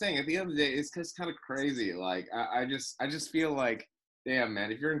 that's what I'm saying. At the end of the day, it's just kind of crazy. Like, I just feel like, damn,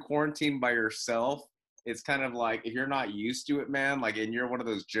 man, if you're in quarantine by yourself, it's kind of like if you're not used to it, man. Like, and you're one of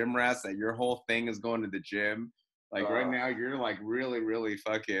those gym rats that your whole thing is going to the gym. Like right now, you're like really, really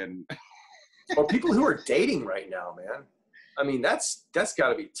fucking. Or people who are dating right now, man. I mean, that's got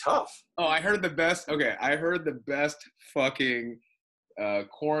to be tough. Oh, I heard the best. Okay, I heard the best fucking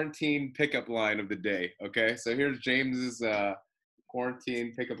quarantine pickup line of the day. Okay, so here's James's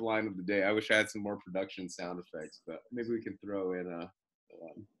quarantine pickup line of the day. I wish I had some more production sound effects, but maybe we can throw in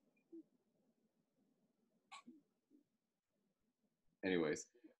anyways.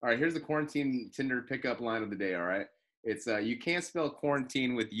 All right, here's the quarantine Tinder pickup line of the day. All right, it's you can't spell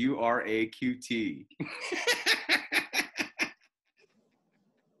quarantine with URAQT.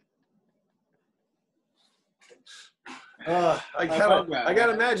 I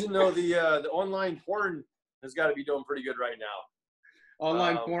gotta imagine though the online porn has got to be doing pretty good right now.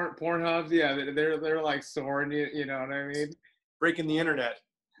 Online Pornhubs, yeah, they're like soaring. You know what I mean? Breaking the internet.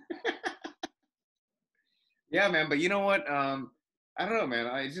 Yeah, man. But you know what? I don't know, man.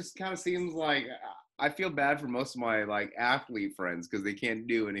 It just kind of seems like I feel bad for most of my like athlete friends because they can't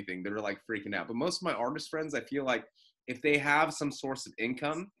do anything. They're like freaking out. But most of my artist friends, I feel like if they have some source of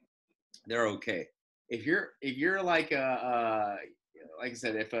income, they're okay. If you're like like I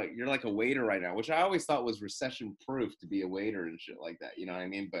said, if you're like a waiter right now, which I always thought was recession proof to be a waiter and shit like that, you know what I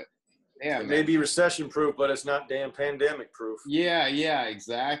mean? But yeah, it may be recession proof, but it's not damn pandemic proof. Yeah,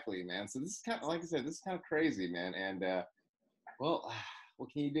 exactly, man. So this is kind of, like I said, this is kind of crazy, man. And well,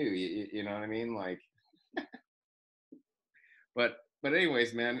 what can you do? You know what I mean? Like, but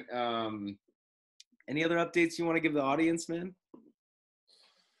anyways, man. Any other updates you want to give the audience, man?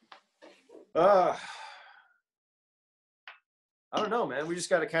 I don't know, man. We just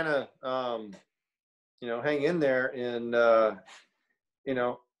got to kind of, you know, hang in there, and you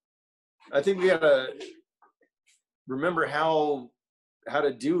know, I think we got to remember how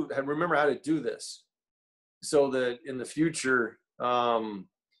to do this, so that in the future, you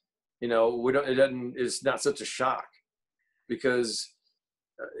know, it's not such a shock, because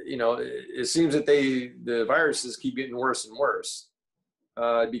you know, it seems that the viruses keep getting worse and worse.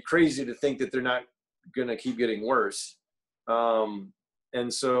 It'd be crazy to think that they're not going to keep getting worse.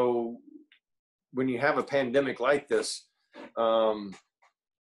 And so when you have a pandemic like this, you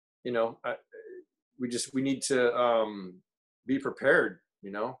know, we need to be prepared,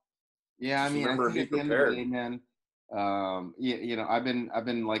 you know? Yeah, I mean, remember, I think at the end of the day, man, you know, I've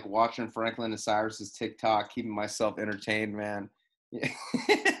been like watching Franklin and Cyrus's TikTok, keeping myself entertained, man.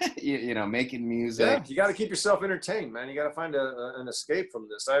 You know, making music. Yeah, you got to keep yourself entertained, man. You got to find an escape from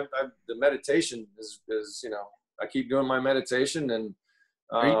this. The meditation is, you know, I keep doing my meditation. And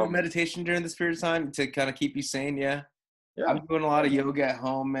are you doing meditation during this period of time to kind of keep you sane? Yeah. I'm doing a lot of yoga at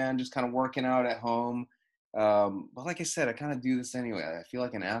home, man. Just kind of working out at home. But like I said, I kind of do this anyway. I feel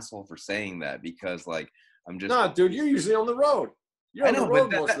like an asshole for saying that because, like, I'm just. No, dude, you're usually on the road. You're on the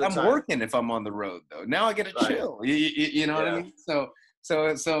road most of the time. I'm working if I'm on the road, though. Now I get to chill. You know what I mean? So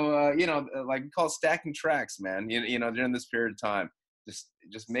you know, like we call it stacking tracks, man. You know, during this period of time,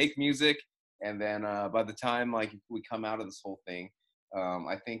 just make music, and then by the time like we come out of this whole thing,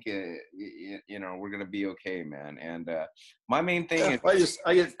 I think you know, we're gonna be okay, man. And my main thing is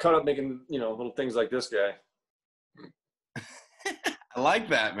I get caught up making, you know, little things like this guy. I like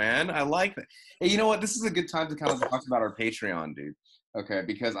that, man. I like that. Hey, you know what? This is a good time to kind of talk about our Patreon, dude. Okay,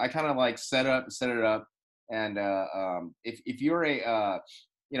 because I kind of like set it up, and if you're a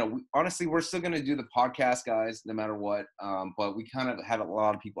you know, honestly, we're still gonna do the podcast, guys, no matter what. But we kind of have a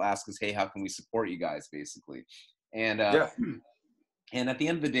lot of people ask us, hey, how can we support you guys, basically? And and at the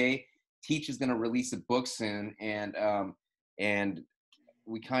end of the day, Teach is gonna release a book soon, and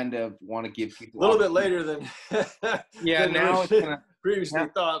we kind of want to give people a little bit later than than now it's gonna, previously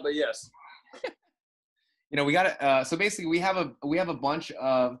thought, but yes. You know, we got to. So basically, we have a bunch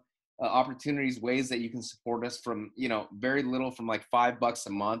of opportunities, ways that you can support us from, you know, very little, from like $5 a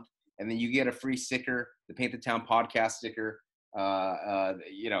month, and then you get a free sticker, the Paint the Town podcast sticker.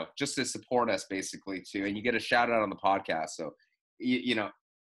 You know, just to support us, basically, too, and you get a shout out on the podcast. So, you know,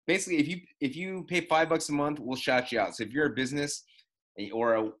 basically, if you pay $5 a month, we'll shout you out. So if you're a business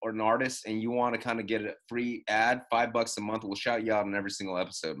or an artist, and you want to kind of get a free ad, $5 a month, we'll shout you out on every single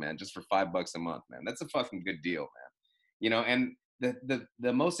episode, man, just for $5 a month, man. That's a fucking good deal, man. And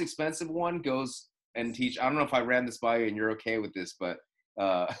the most expensive one goes and teach. I don't know if I ran this by you and you're okay with this, but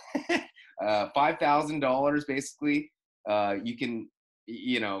 $5,000 basically. You can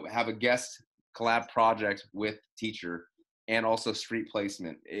have a guest collab project with teacher and also street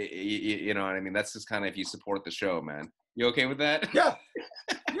placement. You know what I mean? That's just kind of if you support the show, man. You okay with that? Yeah,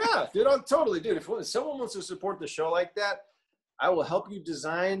 yeah, dude, I'm totally, dude. If someone wants to support the show like that, I will help you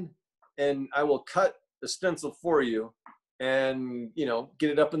design, and I will cut the stencil for you, and get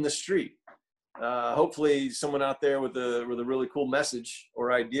it up in the street. Hopefully, someone out there with a really cool message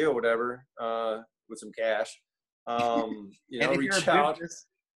or idea or whatever, with some cash, reach out,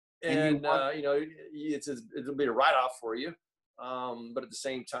 and it'll be a write-off for you. But at the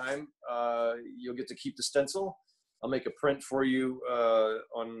same time, you'll get to keep the stencil. I'll make a print for you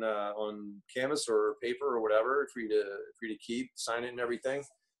on canvas or paper or whatever for you to keep, sign it and everything.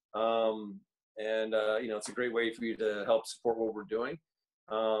 It's a great way for you to help support what we're doing.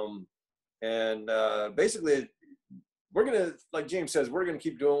 Basically, we're gonna, like James says, we're gonna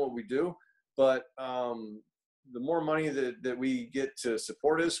keep doing what we do. But the more money that we get to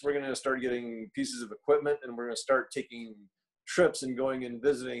support us, we're gonna start getting pieces of equipment, and we're gonna start taking trips and going and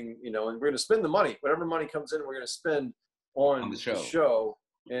visiting, and we're going to spend the money, whatever money comes in, we're going to spend on the show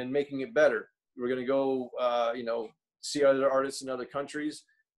and making it better. We're going to go, see other artists in other countries,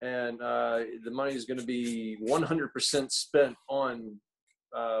 and the money is going to be 100% spent on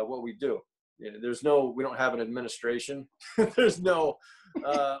what we do. We don't have an administration. There's no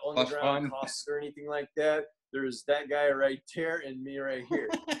on the ground costs or anything like that. There's that guy right there and me right here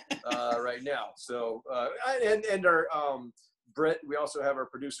right now. So and our Britt, we also have our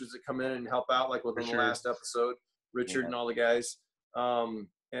producers that come in and help out, like within the last episode, Richard and all the guys.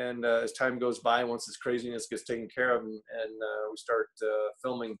 As time goes by, once this craziness gets taken care of and we start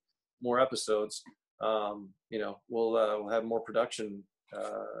filming more episodes, we'll have more production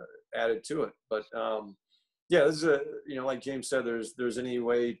added to it. But this is like James said, there's any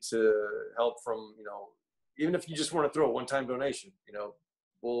way to help from, even if you just want to throw a one-time donation,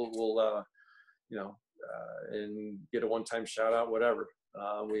 we'll and get a one-time shout out, whatever.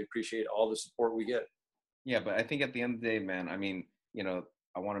 We appreciate all the support we get. Yeah, but I think at the end of the day, man, I mean, I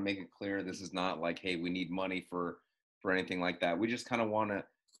want to make it clear this is not like, hey, we need money for anything like that. We just kind of want to,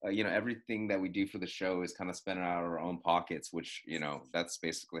 everything that we do for the show is kind of spent out of our own pockets, which, that's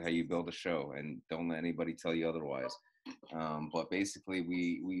basically how you build a show, and don't let anybody tell you otherwise. But basically,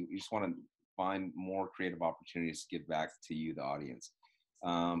 we just want to find more creative opportunities to give back to you, the audience.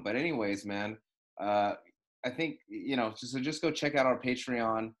 But anyways, man, I think, just go check out our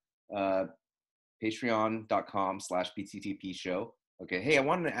Patreon, patreon.com/PTTP show. Okay. Hey, I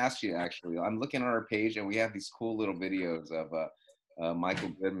wanted to ask you, actually, I'm looking at our page and we have these cool little videos of Michael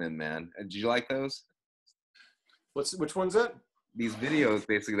Goodman, man. Did you like those? Which one's that? These videos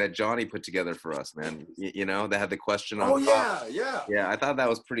basically that Johnny put together for us, man. That had the question on. Oh, yeah. Yeah. I thought that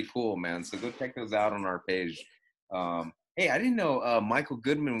was pretty cool, man. So go check those out on our page. Hey, I didn't know Michael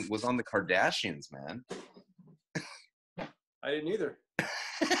Goodman was on the Kardashians, man. I didn't either.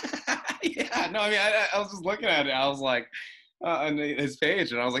 Yeah, no, I mean, I was just looking at it. I was like, on his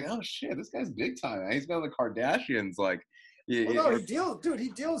page, and I was like, oh shit, this guy's big time. He's been on the Kardashians, like. He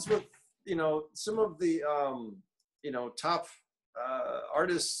deals with some of the top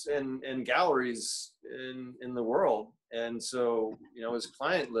artists and galleries in the world, and so his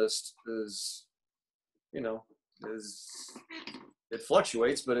client list is it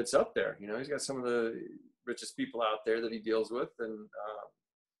fluctuates, but it's up there. He's got some of the richest people out there that he deals with, and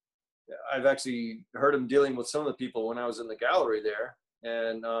I've actually heard him dealing with some of the people when I was in the gallery there,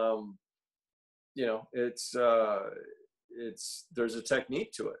 and there's a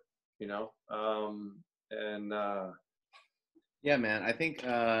technique to it, yeah, man. I think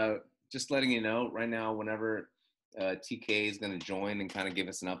just letting you know right now, whenever TK is going to join and kind of give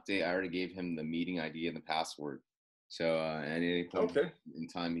us an update, I already gave him the meeting ID and the password. So at any point in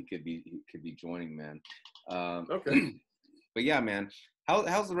time, he could be joining, man. Okay. But yeah, man,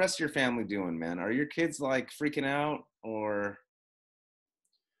 how's the rest of your family doing, man? Are your kids like freaking out, or?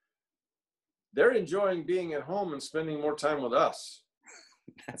 They're enjoying being at home and spending more time with us.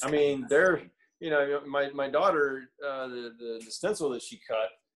 I mean, they're, my daughter, the stencil that she cut,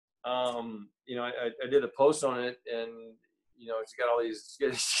 I did a post on it, and, she got all these, she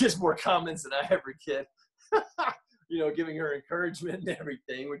gets more comments than I ever get, giving her encouragement and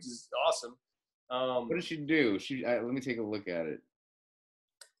everything, which is awesome. What does she do? Let me take a look at it.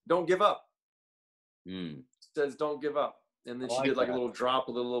 Don't give up. It says, don't give up. and then I she like did like a that. little drop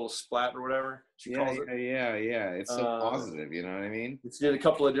with a little splat or whatever she Yeah, calls it. yeah. It's so Uh, positive, you know what I mean? she did a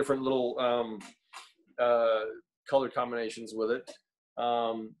couple of different little uh, color combinations with it.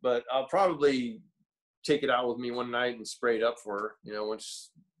 But I'll probably take it out with me one night and spray it up for her,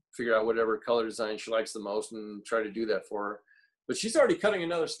 once figure out whatever color design she likes the most and try to do that for her. But she's already cutting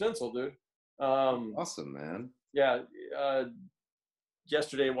another stencil, dude. Awesome, man. Yeah.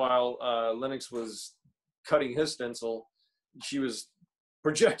 Yesterday, while Lennox was cutting his stencil, she was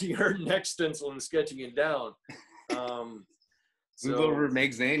projecting her next stencil and sketching it down. Move over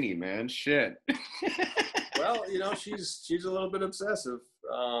Meg Zaney, man. Shit. Well, she's a little bit obsessive.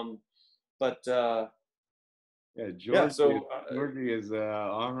 But Yeah, yeah, so Georgie is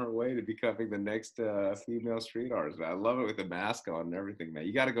on her way to becoming the next female street artist. Man. I love it with the mask on and everything, man.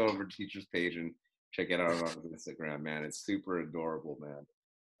 You got to go over to Teacher's Page and check it out on Instagram, man. It's super adorable, man.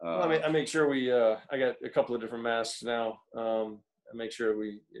 well, I make sure I got a couple of different masks now. I make sure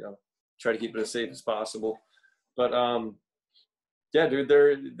we, try to keep it as safe as possible. But yeah, dude,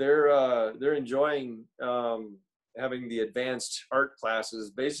 they're enjoying having the advanced art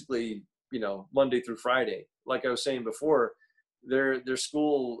classes basically, Monday through Friday. Like I was saying before, their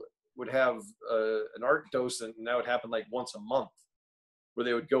school would have an art docent, and that would happen like once a month, where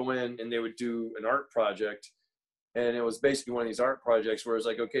they would go in and they would do an art project. And it was basically one of these art projects where it's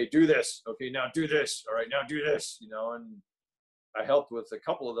like, okay, do this. Okay, now do this. All right, now do this. And I helped with a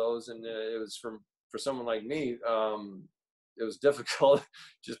couple of those, and it was for someone like me, it was difficult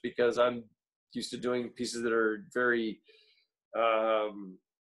just because I'm used to doing pieces that are very,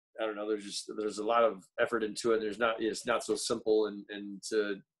 I don't know. There's a lot of effort into it. It's not so simple, and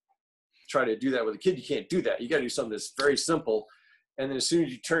to try to do that with a kid, you can't do that. You got to do something that's very simple. And then as soon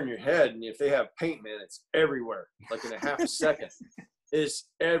as you turn your head, and if they have paint, man, it's everywhere. Like in a half a second, it's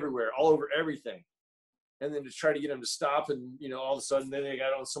everywhere, all over everything. And then to try to get them to stop, and all of a sudden, then they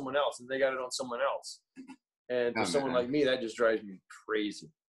got it on someone else, and they got it on someone else. And for someone like me, that just drives me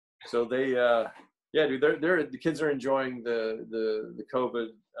crazy. So they, yeah, dude, the kids are enjoying the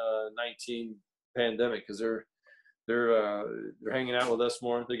COVID-19 pandemic because they're hanging out with us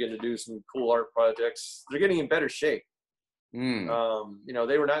more. They're getting to do some cool art projects. They're getting in better shape. They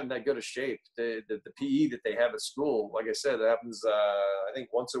were not in that good of shape. The PE that they have at school, like I said, that happens I think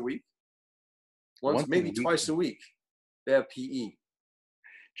once a week, maybe twice a week. They have PE.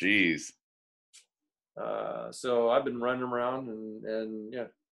 Jeez. So I've been running them around, and yeah.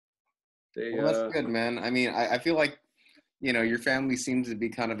 That's good, man. I mean, I feel like your family seems to be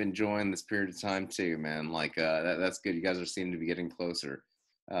kind of enjoying this period of time too, man. Like that's good. You guys are seeming to be getting closer.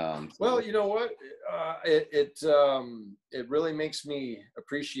 Well, you know what? It really makes me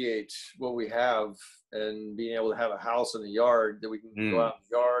appreciate what we have, and being able to have a house and a yard that we can go out in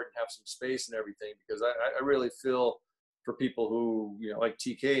the yard and have some space and everything. Because I really feel for people who like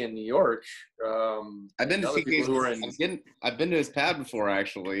TK in New York. I've been to TK's. I've been to his pad before,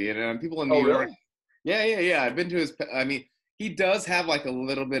 actually, and people in New York. Really? Yeah. I've been to his. I mean, he does have like a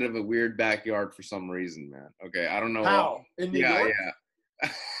little bit of a weird backyard for some reason, man. Okay, I don't know how in New York. Yeah.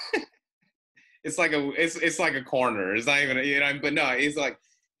 It's like a corner. It's not even but no, it's like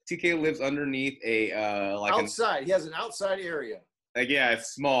TK lives underneath a like outside. He has an outside area. Like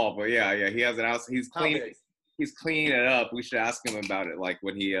it's small, but yeah, he has an outside. He's cleaning it up. We should ask him about it, like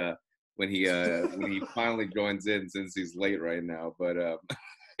when he finally joins in, since he's late right now. But I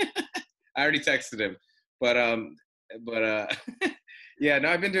already texted him. But yeah, no,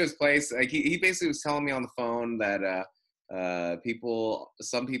 I've been to his place. Like he basically was telling me on the phone that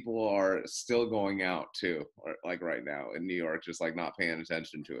some people are still going out too, or like right now in New York, just like not paying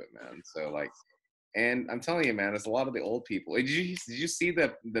attention to it, man. So like, and I'm telling you, man, it's a lot of the old people. Did you see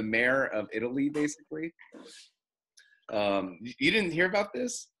the mayor of Italy, basically? You didn't hear about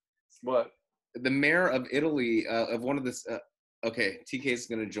this? What? The mayor of Italy, of one of this. Okay, TK is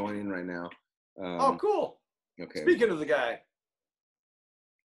going to join in right now. Oh, cool. Okay. Speaking of the guy.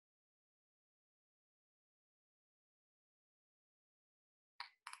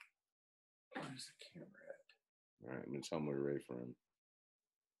 Where's the camera at? All right, I'm going to tell him we're ready for him.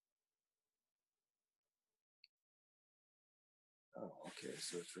 Oh, okay,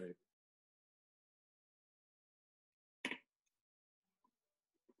 so it's right.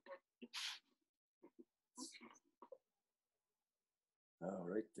 Oh,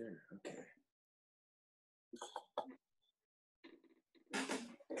 right there. Okay.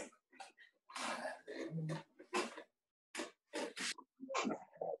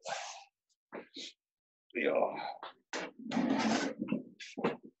 Yeah.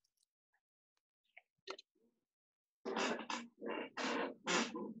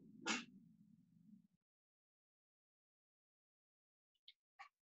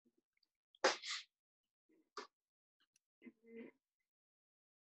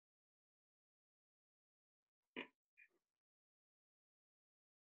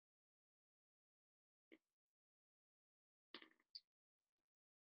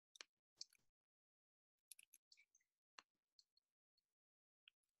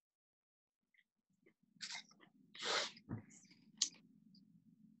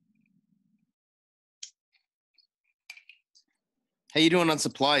 How you doing on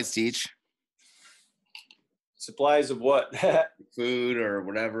supplies, Teach? Supplies of what? Food or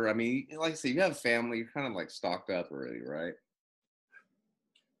whatever. I mean, like I said, you have family. You're kind of like stocked up already, right?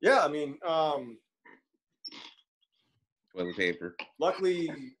 Yeah, I mean, Toilet paper. luckily,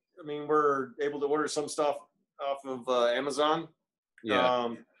 I mean, we're able to order some stuff off of Amazon.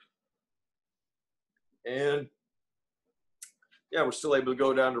 Yeah. And yeah, we're still able to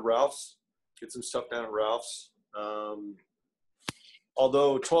go down to Ralph's, get some stuff down at Ralph's.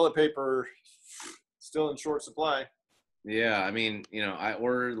 Although toilet paper still in short supply. Yeah, I mean, I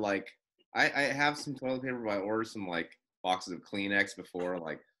ordered like I have some toilet paper, but I ordered some like boxes of Kleenex before,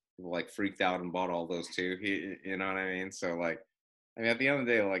 like people like freaked out and bought all those too. You know what I mean? So like, I mean, at the end of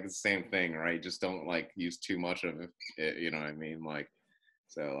the day, like it's the same thing, right? Just don't like use too much of it. You know what I mean? Like,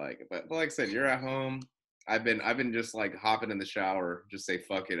 so like, but like I said, you're at home. I've been just like hopping in the shower, just say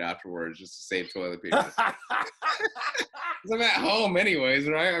fuck it afterwards, just to save toilet paper. 'Cause I'm at home anyways,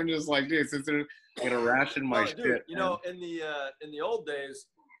 right? I'm just like, dude, since they're gonna ration my shit. Dude, in the old days,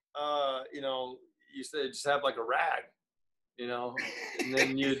 you used to just have like a rag, and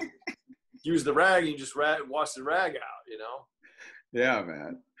then you'd use the rag and you just wash the rag out, Yeah,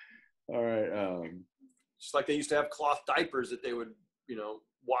 man. All right. Just like they used to have cloth diapers that they would,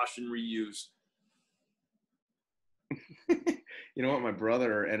 wash and reuse. You know what? My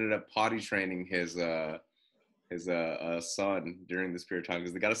brother ended up potty training his son during this period of time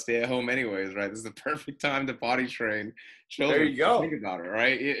because they got to stay at home anyways, right? This is the perfect time to potty train children. There you go. Think about it,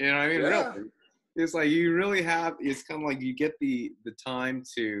 right? You know what I mean? Yeah. Really, it's like you really have. It's kind of like you get the time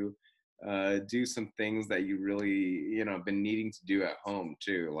to do some things that you really been needing to do at home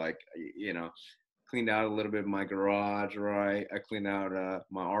too. Like cleaned out a little bit of my garage, right? I cleaned out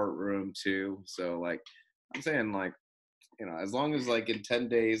my art room too. So like I'm saying, like as long as like in 10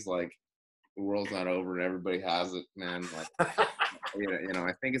 days, like the world's not over and everybody has it, man. Like, I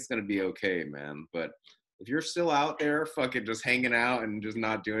think it's gonna be okay, man. But if you're still out there, fucking just hanging out and just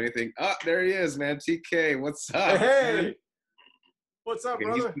not doing anything, oh, there he is, man. TK, what's up? Hey, what's up, Okay,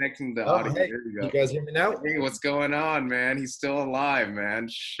 brother? he's connecting the audio. Hey, there you go. you guys hear me now? Hey, what's going on, man? He's still alive, man.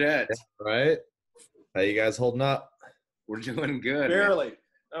 Shit. Right? How you guys holding up? We're doing good. Barely. Man.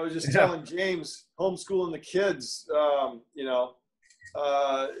 I was just telling James, homeschooling the kids,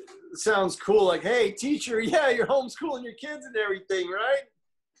 sounds cool. Like, hey, teacher, yeah, you're homeschooling your kids and everything, right?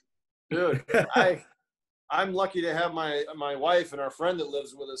 Dude, I'm lucky to have my wife and our friend that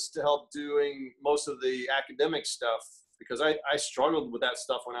lives with us to help doing most of the academic stuff because I struggled with that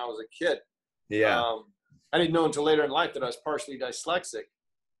stuff when I was a kid. Yeah. I didn't know until later in life that I was partially dyslexic,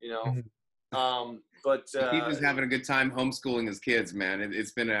 But he's just having a good time homeschooling his kids, man.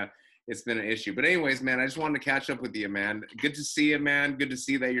 It's been an issue. But anyways, man, I just wanted to catch up with you, man. Good to see you, man. Good to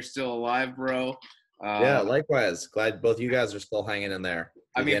see that you're still alive, bro. Yeah, likewise. Glad both you guys are still hanging in there.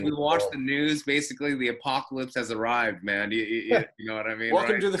 I mean, we watched the news. Basically, the apocalypse has arrived, man. You know what I mean?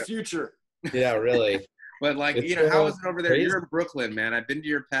 Welcome right? to the future. Yeah, really. But like, how is it over there? Crazy. You're in Brooklyn, man. I've been to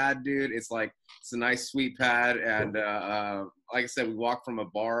your pad, dude. It's a nice, sweet pad. And like I said, we walked from a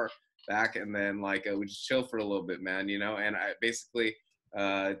bar back and then we just chill for a little bit, man, and I basically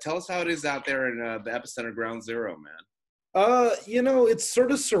tell us how it is out there in the epicenter ground zero, man. It's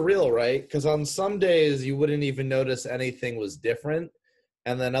sort of surreal, right? Because on some days you wouldn't even notice anything was different,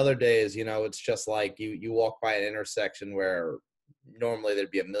 and then other days it's just like you walk by an intersection where normally there'd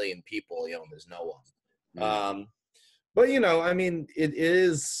be a million people, and there's no one. But I mean, it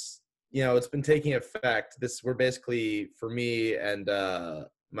is, it's been taking effect. We're basically, for me and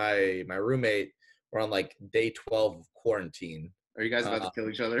my roommate, we're on like day 12 of quarantine. Are you guys about to kill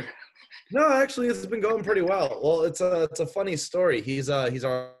each other? No, actually, it's been going pretty well. Well, it's a funny story. He's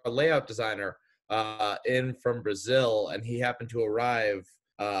our layout designer in from Brazil, and he happened to arrive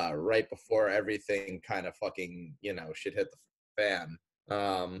right before everything kind of fucking shit hit the fan.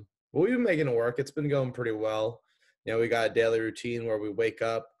 But we've been making it work. It's been going pretty well. We got a daily routine where we wake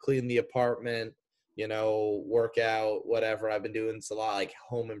up, clean the apartment, work out, whatever. I've been doing a lot like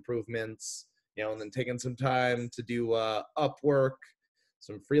home improvements, and then taking some time to do Upwork,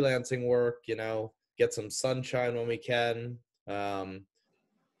 some freelancing work, get some sunshine when we can.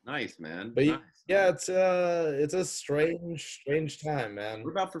 Nice, man. But nice. Yeah, it's a strange time, man.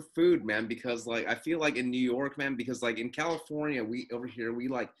 What about for food, man? Because I feel like in New York, man, because in California, we over here, we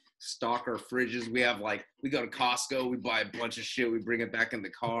stock our fridges. We have we go to Costco, we buy a bunch of shit, we bring it back in the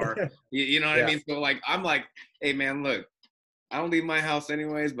car. you know what I mean? So I'm like, hey man, look, I don't leave my house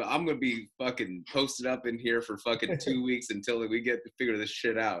anyways, but I'm gonna be fucking posted up in here for fucking 2 weeks until we get to figure this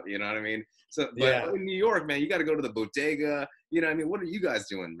shit out. You know what I mean? So, but in New York, man, you got to go to the bodega. You know what I mean? What are you guys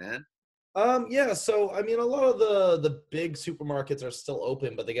doing, man? Yeah, so I mean, a lot of the big supermarkets are still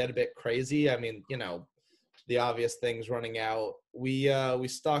open, but they get a bit crazy. I mean, the obvious things running out. We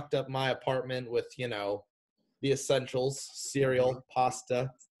stocked up my apartment with, the essentials: cereal,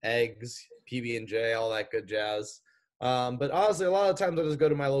 pasta, eggs, PB&J, all that good jazz. But honestly, a lot of times I just go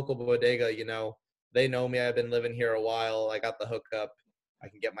to my local bodega. They know me. I've been living here a while. I got the hookup. I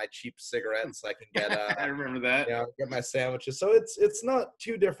can get my cheap cigarettes. I can get I remember that. get my sandwiches. So it's not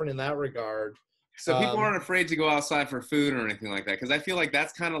too different in that regard. So people aren't afraid to go outside for food or anything like that, because I feel like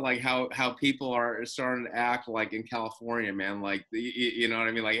that's kind of like how people are starting to act like in California, man. Like you know what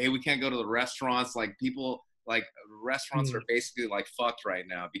I mean? Like, hey, we can't go to the restaurants. Like people, like restaurants are basically like fucked right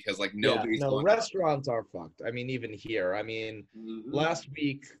now because like nobody's going. Restaurants are fucked. I mean, even here. I mean, last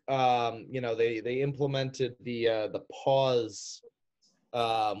week, they implemented the pause,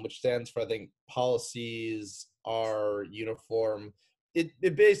 which stands for, I think, policies are uniform.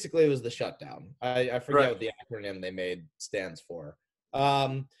 It basically was the shutdown. I forget what the acronym they made stands for.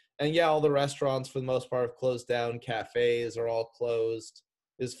 And yeah, all the restaurants for the most part have closed down. Cafes are all closed.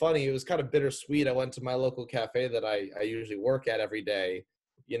 It's funny. It was kind of bittersweet. I went to my local cafe that I usually work at every day,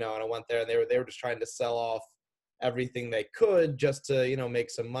 and I went there and they were just trying to sell off everything they could just to, make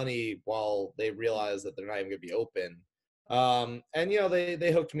some money while they realize that they're not even going to be open. And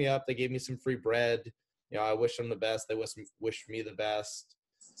they hooked me up. They gave me some free bread. I wish them the best. They wished me the best.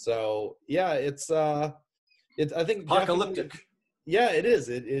 So yeah, it's I think Apocalyptic. Yeah, it is.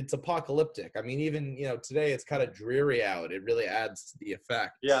 It's apocalyptic. I mean, even today it's kind of dreary out. It really adds to the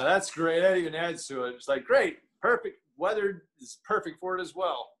effect. Yeah, that's great. That even adds to it. It's like, great, perfect weather is perfect for it as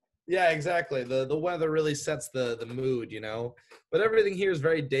well. Yeah, exactly. The weather really sets the mood, But everything here is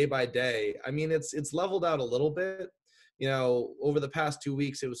very day by day. I mean, it's leveled out a little bit. Over the past 2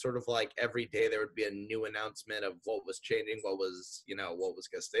 weeks, it was sort of like every day there would be a new announcement of what was changing, what was going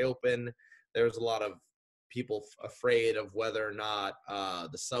to stay open. There was a lot of people afraid of whether or not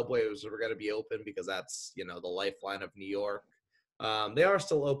the subways were going to be open because that's, the lifeline of New York. They are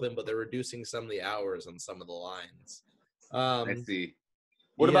still open, but they're reducing some of the hours on some of the lines. I see.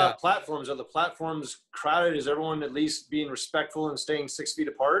 What about platforms? Are the platforms crowded? Is everyone at least being respectful and staying 6 feet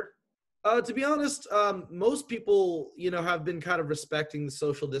apart? To be honest, most people, have been kind of respecting the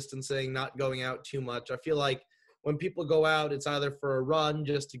social distancing, not going out too much. I feel like when people go out, it's either for a run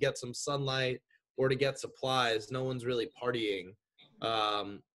just to get some sunlight or to get supplies. No one's really partying,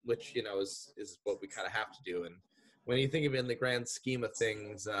 which, is what we kind of have to do. And when you think of it in the grand scheme of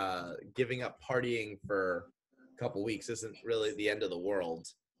things, giving up partying for a couple weeks isn't really the end of the world.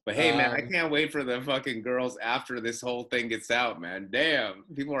 But hey, man, I can't wait for the fucking girls after this whole thing gets out, man. Damn,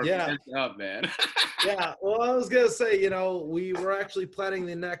 people are pissed up, man. Yeah, well, I was going to say, we were actually planning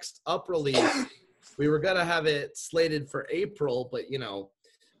the next Up release. We were going to have it slated for April, but,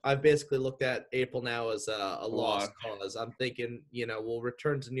 I've basically looked at April now as a lost cause. I'm thinking, we'll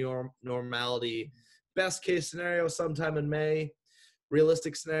return to normality. Best case scenario, sometime in May.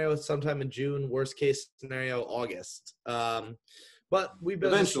 Realistic scenario, sometime in June. Worst case scenario, August. But we've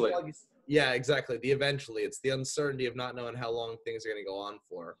been eventually. Yeah, exactly. Eventually, it's the uncertainty of not knowing how long things are going to go on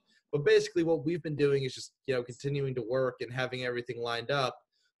for. But basically, what we've been doing is just continuing to work and having everything lined up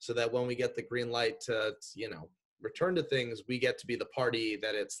so that when we get the green light to return to things, we get to be the party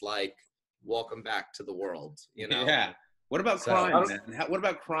that it's like, welcome back to the world. Yeah. What about crime, man? What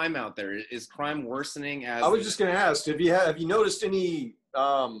about crime out there? Is crime worsening? I was just going to ask, have you noticed any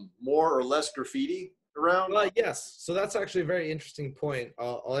more or less graffiti around? Yes. So that's actually a very interesting point.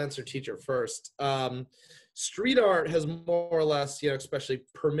 I'll answer teacher first. Street art has more or less, especially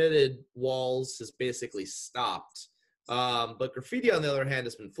permitted walls, has basically stopped. But graffiti, on the other hand,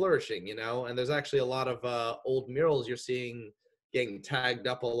 has been flourishing, and there's actually a lot of old murals you're seeing getting tagged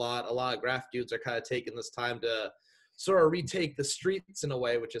up a lot. A lot of graph dudes are kind of taking this time to sort of retake the streets in a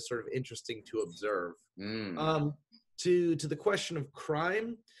way, which is sort of interesting to observe. To the question of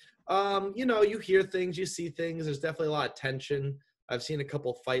crime, you hear things, you see things. There's definitely a lot of tension. I've seen a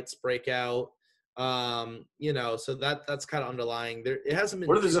couple fights break out. So that's kind of underlying. It hasn't been.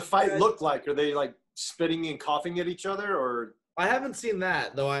 What does a fight look like? Are they like spitting and coughing at each other, or? I haven't seen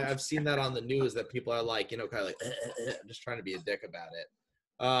that, though. I've seen that on the news that people are like, kind of like just trying to be a dick about it.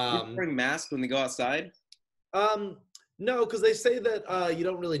 You wearing masks when they go outside? No, because they say that you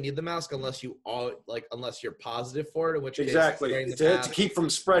don't really need the mask unless you're positive for it. In which exactly case, to keep from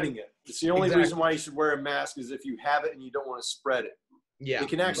spreading it. It's the only reason why you should wear a mask is if you have it and you don't want to spread it. Yeah, it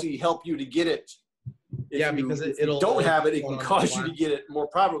can actually help you to get it. Because if you don't have it, it can cause you to get it more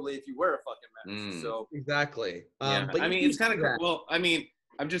probably if you wear a fucking mask. So exactly. But I mean, it's kind of well. I mean,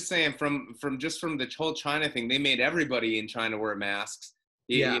 I'm just saying from the whole China thing, they made everybody in China wear masks.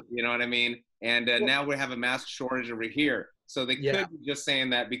 You know what I mean? And now we have a mask shortage over here. So they could be just saying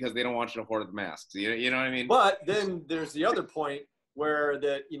that because they don't want you to hoard the masks. You know what I mean? But then there's the other point where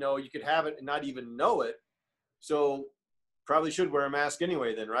that, you know, you could have it and not even know it. So probably should wear a mask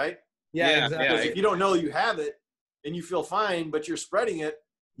anyway then, right? Yeah, exactly. Because if you don't know you have it and you feel fine, but you're spreading it.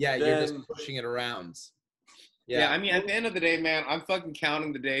 Yeah, you're just pushing it around. Yeah, I mean, at the end of the day, man, I'm fucking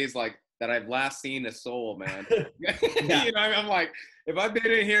counting the days like that I've last seen a soul, man. You know, I'm like, if I've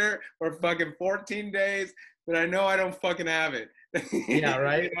been in here for fucking 14 days, then I know I don't fucking have it. Yeah,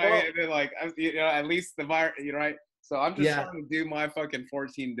 right. You know, well, like, you know, at least the virus, you know, right? So I'm just trying to do my fucking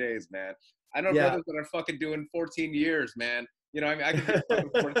 14 days, man. I know brothers that are fucking doing 14 years, man. You know, I mean, I can do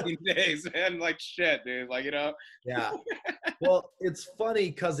fucking 14 days, man. Like, shit, dude. Like, you know. Yeah. Well, it's funny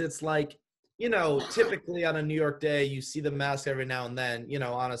because it's like, you know, typically on a New York day, you see the mask every now and then. You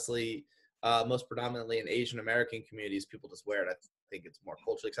know, honestly, most predominantly in Asian American communities, people just wear it. I think it's more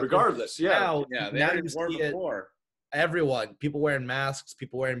culturally acceptable. Regardless, now you see before. Everyone, people wearing masks,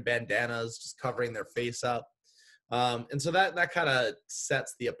 people wearing bandanas, just covering their face up. And so that kind of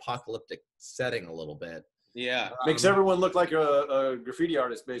sets the apocalyptic setting a little bit. Yeah. Makes everyone look like a graffiti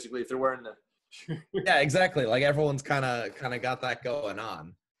artist, basically, if they're wearing the. Yeah, exactly. Like everyone's kind of got that going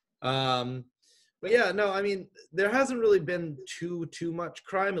on. But yeah, no, I mean, there hasn't really been too much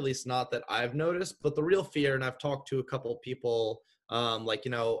crime, at least not that I've noticed. But the real fear, and I've talked to a couple of people, like,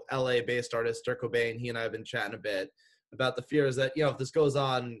 you know, LA-based artist Dirk Cobain, he and I have been chatting a bit about the fear is that, you know, if this goes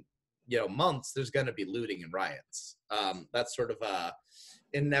on, you know, months, there's going to be looting and riots. That's sort of a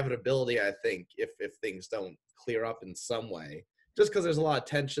inevitability, I think, if things don't clear up in some way. Just because there's a lot of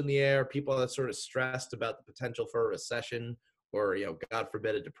tension in the air, people are sort of stressed about the potential for a recession or, you know, God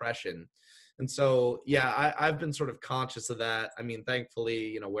forbid, a depression. And so, yeah, I've been sort of conscious of that. I mean, thankfully,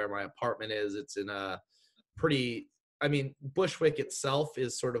 you know, where my apartment is, it's in a pretty, I mean, Bushwick itself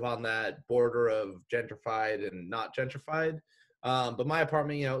is sort of on that border of gentrified and not gentrified. But my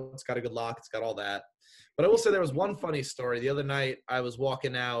apartment, you know, it's got a good lock. It's got all that. But I will say there was one funny story. The other night, I was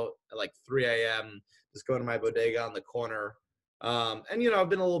walking out at like 3 a.m., just going to my bodega on the corner. And, you know, I've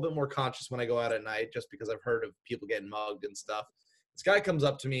been a little bit more conscious when I go out at night just because I've heard of people getting mugged and stuff. This guy comes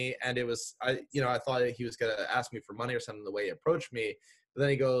up to me and it was, I thought he was going to ask me for money or something the way he approached me. But then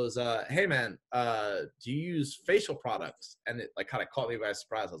he goes, hey, man, do you use facial products? And it like kind of caught me by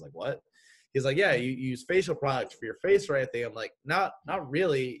surprise. I was like, what? He's like, yeah, you use facial products for your face or anything? I'm like, not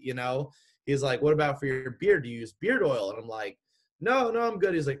really, you know. He's like, what about for your beard? Do you use beard oil? And I'm like, no, I'm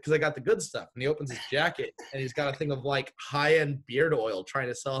good. He's like, because I got the good stuff. And he opens his jacket and he's got a thing of like high-end beard oil trying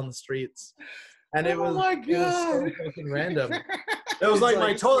to sell on the streets. And it was so fucking random. It was like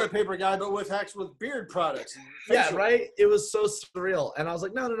my toilet paper guy, but with beard products. Yeah, right? It was so surreal. And I was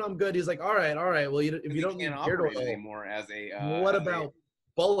like, no, I'm good. He's like, all right. Well, if you don't need beard oil anymore as a what about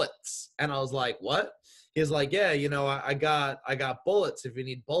bullets? And I was like, what? He's like, yeah, you know, I got bullets if you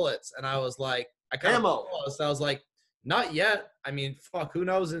need bullets. And I was like, ammo. I was like, not yet. I mean, fuck, who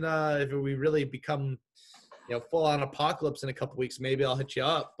knows? And if we really become, you know, full on apocalypse in a couple weeks, maybe I'll hit you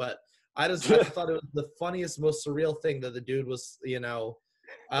up. But I thought it was the funniest, most surreal thing that the dude was, you know,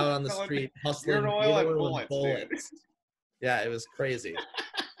 out on the street hustling bullets. Yeah, it was crazy.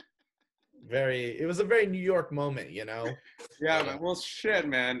 It was a very New York moment, you know? Yeah, man. Well, shit,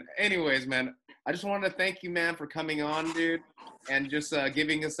 man. Anyways, man, I just wanted to thank you, man, for coming on, dude, and just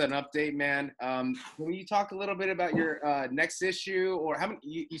giving us an update, man. Can you talk a little bit about your next issue, or how many,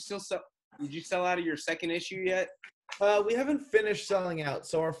 did you sell out of your second issue yet? We haven't finished selling out.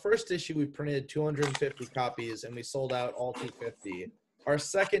 So our first issue, we printed 250 copies and we sold out all 250. Our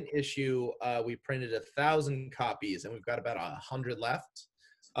second issue, we printed 1,000 copies and we've got about 100 left.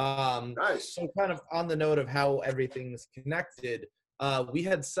 Nice. So kind of on the note of how everything's connected, we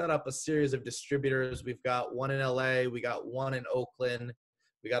had set up a series of distributors. We've got one in LA, we got one in Oakland,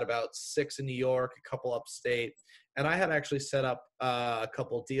 we got about 6 in New York, a couple upstate. And I had actually set up a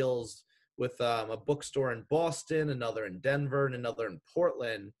couple deals with a bookstore in Boston, another in Denver, and another in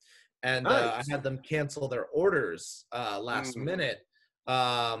Portland. And nice. I had them cancel their orders last minute,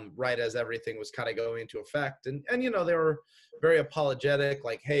 right as everything was kind of going into effect. And you know, they were very apologetic,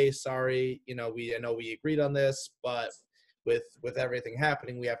 like, hey, sorry, you know, I know we agreed on this, but with everything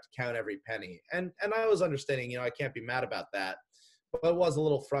happening, we have to count every penny. And I was understanding, you know, I can't be mad about that. But it was a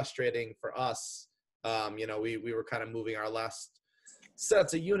little frustrating for us. You know, we were kind of moving our last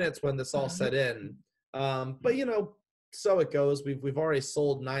sets of units when this all set in. But you know, so it goes. We've already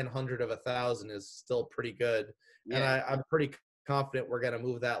sold 900 of 1,000 is still pretty good. Yeah. And I'm pretty confident we're going to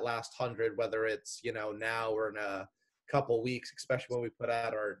move that last 100, whether it's, you know, now or in a couple weeks, especially when we put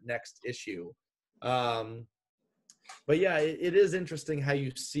out our next issue. But yeah, it is interesting how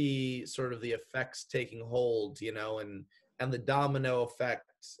you see sort of the effects taking hold, and the domino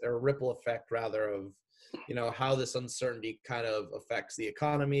effect or ripple effect rather of, how this uncertainty kind of affects the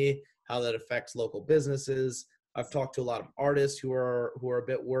economy, how that affects local businesses. I've talked to a lot of artists who are a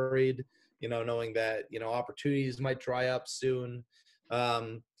bit worried, knowing that, opportunities might dry up soon.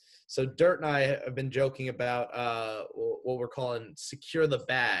 So Dirt and I have been joking about what we're calling secure the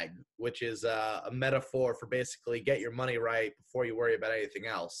bag, which is a metaphor for basically get your money right before you worry about anything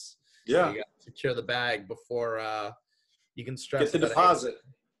else. Yeah. So you got to secure the bag before you can stress Get the about deposit. anything.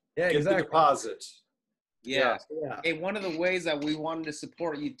 Yeah, Get exactly. the deposit. Yeah. Yeah. Hey, one of the ways that we wanted to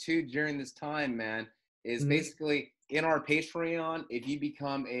support you too during this time, man, is basically in our Patreon. If you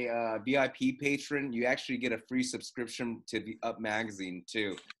become a VIP patron, you actually get a free subscription to the Up magazine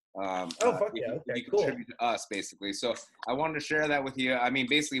too. Fuck yeah. Okay, you cool. contribute to us basically. So I wanted to share that with you. I mean,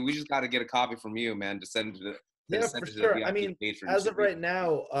 basically, we just got to get a copy from you, man, to send to the Yeah, send for to the sure. VIP I mean, patrons. as of right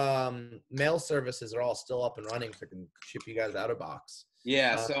now, mail services are all still up and running, so I can ship you guys out a box.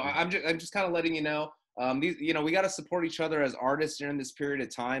 Yeah, so I'm just kind of letting you know. These, we got to support each other as artists during this period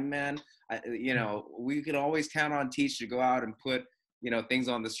of time, man. We can always count on Teach to go out and put, things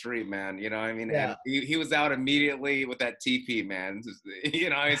on the street, man. You know what I mean? Yeah. And he was out immediately with that TP, man.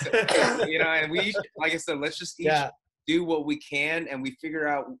 And we, like I said, let's just each do what we can, and we figure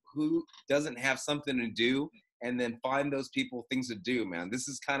out who doesn't have something to do, and then find those people things to do, man. This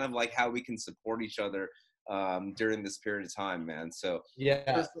is kind of like how we can support each other during this period of time, man. So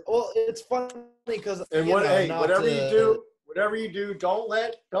yeah, well, it's funny because whatever you do, don't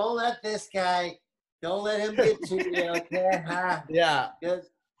let this guy, don't let him get to you. Okay? Yeah, because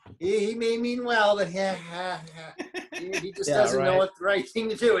he may mean well, but he just doesn't know what the right thing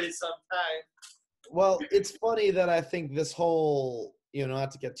to do is sometimes. Well, it's funny that I think this whole, not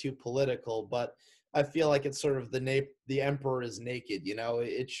to get too political, but I feel like it's sort of the emperor is naked.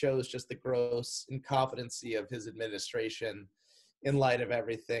 It shows just the gross incompetency of his administration in light of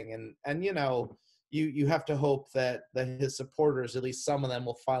everything. And you have to hope that his supporters, at least some of them,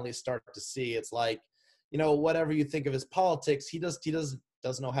 will finally start to see. It's like, whatever you think of his politics, he doesn't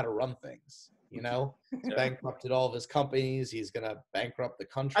know how to run things. He's bankrupted all of his companies. He's gonna bankrupt the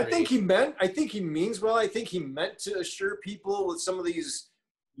country. I think he means well. I think he meant to assure people with some of these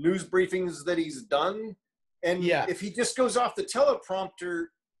news briefings that he's done, and if he just goes off the teleprompter,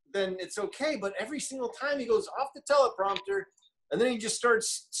 then it's okay. But every single time he goes off the teleprompter, and then he just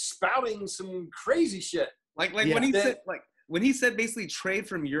starts spouting some crazy shit. When he said basically trade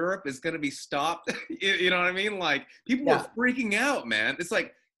from Europe is going to be stopped, you know what I mean? Like people were freaking out, man. It's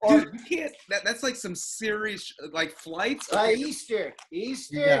like, dude, you can't. That's like some serious like flights. Easter,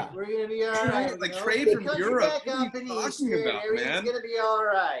 we're gonna be all right. Like trade from Europe. What are you talking about, man? Everything's gonna be all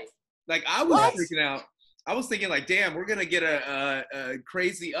right. Like I was freaking out. I was thinking like, damn, we're gonna get a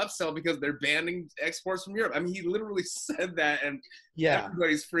crazy upsell because they're banning exports from Europe. I mean, he literally said that, and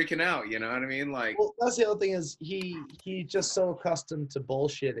everybody's freaking out. You know what I mean? Like, well, that's the other thing is he just so accustomed to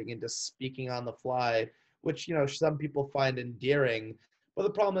bullshitting and just speaking on the fly, which some people find endearing. But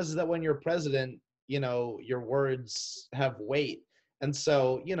the problem is that when you're president, your words have weight, and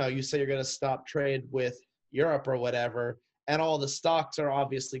so you say you're going to stop trade with Europe or whatever, and all the stocks are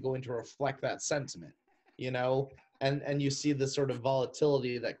obviously going to reflect that sentiment. And you see the sort of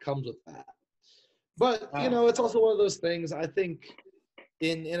volatility that comes with that. But, it's also one of those things, I think,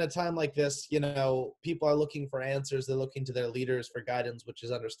 in a time like this, people are looking for answers. They're looking to their leaders for guidance, which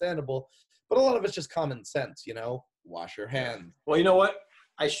is understandable. But a lot of it's just common sense, wash your hands. Well, you know what?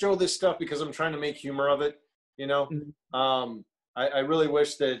 I show this stuff because I'm trying to make humor of it, I really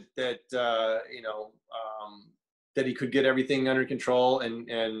wish that he could get everything under control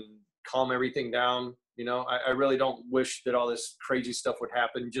and calm everything down. I really don't wish that all this crazy stuff would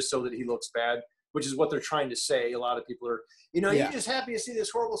happen just so that he looks bad, which is what they're trying to say. A lot of people are, you're just happy to see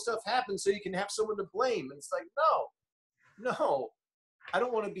this horrible stuff happen so you can have someone to blame. And it's like, no, I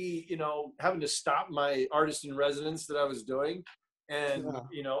don't want to be, having to stop my artist in residence that I was doing and,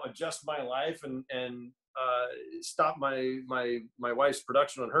 adjust my life and stop my wife's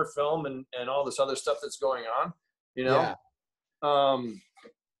production on her film and all this other stuff that's going on,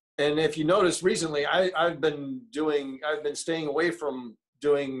 And if you notice recently, I've been staying away from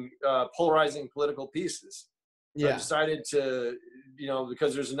doing polarizing political pieces. I decided to,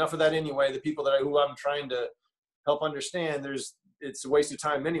 because there's enough of that anyway. The people who I'm trying to help understand, it's a waste of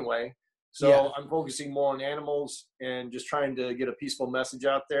time anyway. So I'm focusing more on animals and just trying to get a peaceful message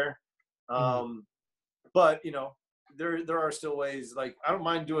out there. But there are still ways. Like I don't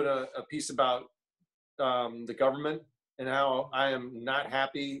mind doing a piece about the government and how I am not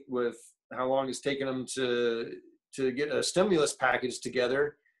happy with how long it's taken them to to get a stimulus package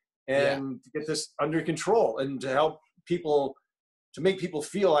together and to get this under control and to help people, to make people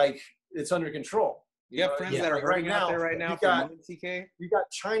feel like it's under control. You have friends that are like hurting out there right now you for got, money, TK? you got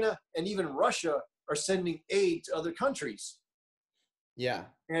China and even Russia are sending aid to other countries. Yeah.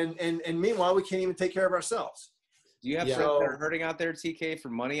 And meanwhile, we can't even take care of ourselves. Do you have friends that are hurting out there, TK, for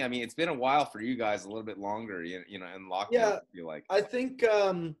money? I mean, it's been a while for you guys, a little bit longer, you know, in lockdown. Yeah, I feel like. I think,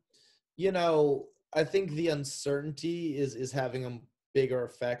 you know, I think the uncertainty is having a bigger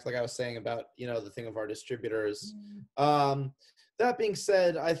effect. Like I was saying about, you know, the thing of our distributors. That being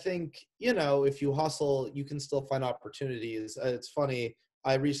said, I think, you know, if you hustle, you can still find opportunities. It's funny.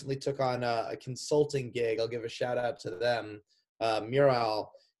 I recently took on a consulting gig. I'll give a shout out to them,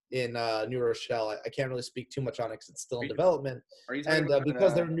 Mural in New Rochelle. I can't really speak too much on it because it's still in development. And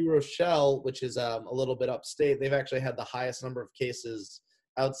because they're in New Rochelle, which is a little bit upstate, they've actually had the highest number of cases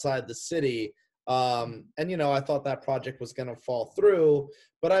outside the city. And, you know, I thought that project was going to fall through.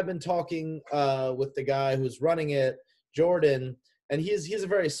 But I've been talking with the guy who's running it, Jordan, and he's a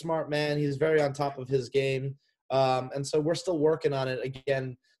very smart man. He's very on top of his game. And so we're still working on it.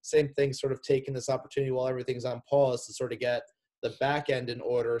 Again, same thing, sort of taking this opportunity while everything's on pause to sort of get the back end in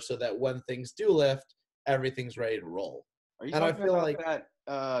order so that when things do lift, everything's ready to roll. Are you and talking I feel about like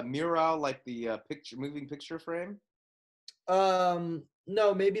that mural, like the moving picture frame?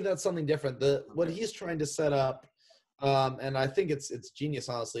 No, maybe that's something different. What he's trying to set up, and I think it's genius,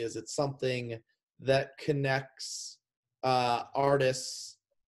 honestly, is it's something that connects artists.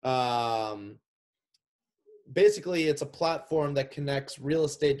 Basically, it's a platform that connects real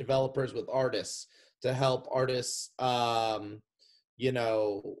estate developers with artists to help artists, you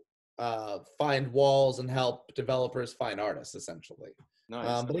know, find walls and help developers find artists, essentially.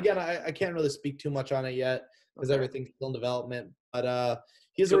 Nice. But again, I can't really speak too much on it yet because everything's still in development. But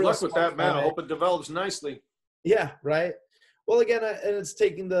he's Good a real luck with that, man. guy. I hope it develops nicely. Yeah, right. Well, again, and it's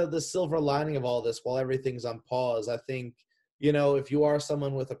taking the silver lining of all this while everything's on pause. I think, you know, if you are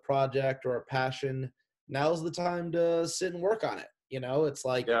someone with a project or a passion, now's the time to sit and work on it. You know, it's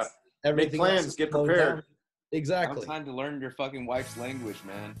like everything. Make plans, get prepared. Down. Exactly. It's time to learn your fucking wife's language,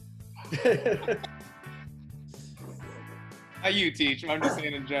 man. How you teach? I'm just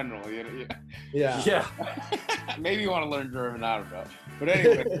saying in general. You know, Yeah. Maybe you want to learn German. I don't know. But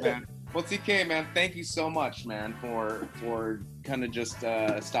anyway, man. Well, TK, man, thank you so much, man, for kind of just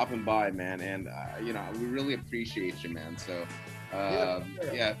stopping by, man. And you know, we really appreciate you, man. So.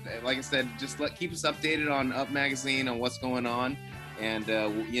 Yeah, like I said, just keep us updated on Up Magazine on what's going on, and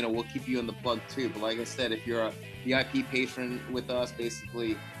you know, we'll keep you in the plug too. But like I said, if you're a VIP patron with us,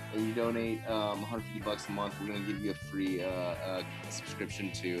 basically, and you donate $150 a month, we're gonna give you a free subscription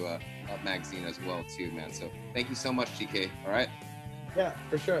to Up Magazine as well too, man. So thank you so much, TK. All right. Yeah,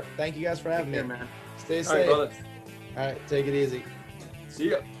 for sure. Thank you guys for having me, man. Stay safe. All right, brother. All right, take it easy.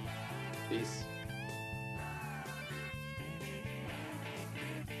 See ya. Peace.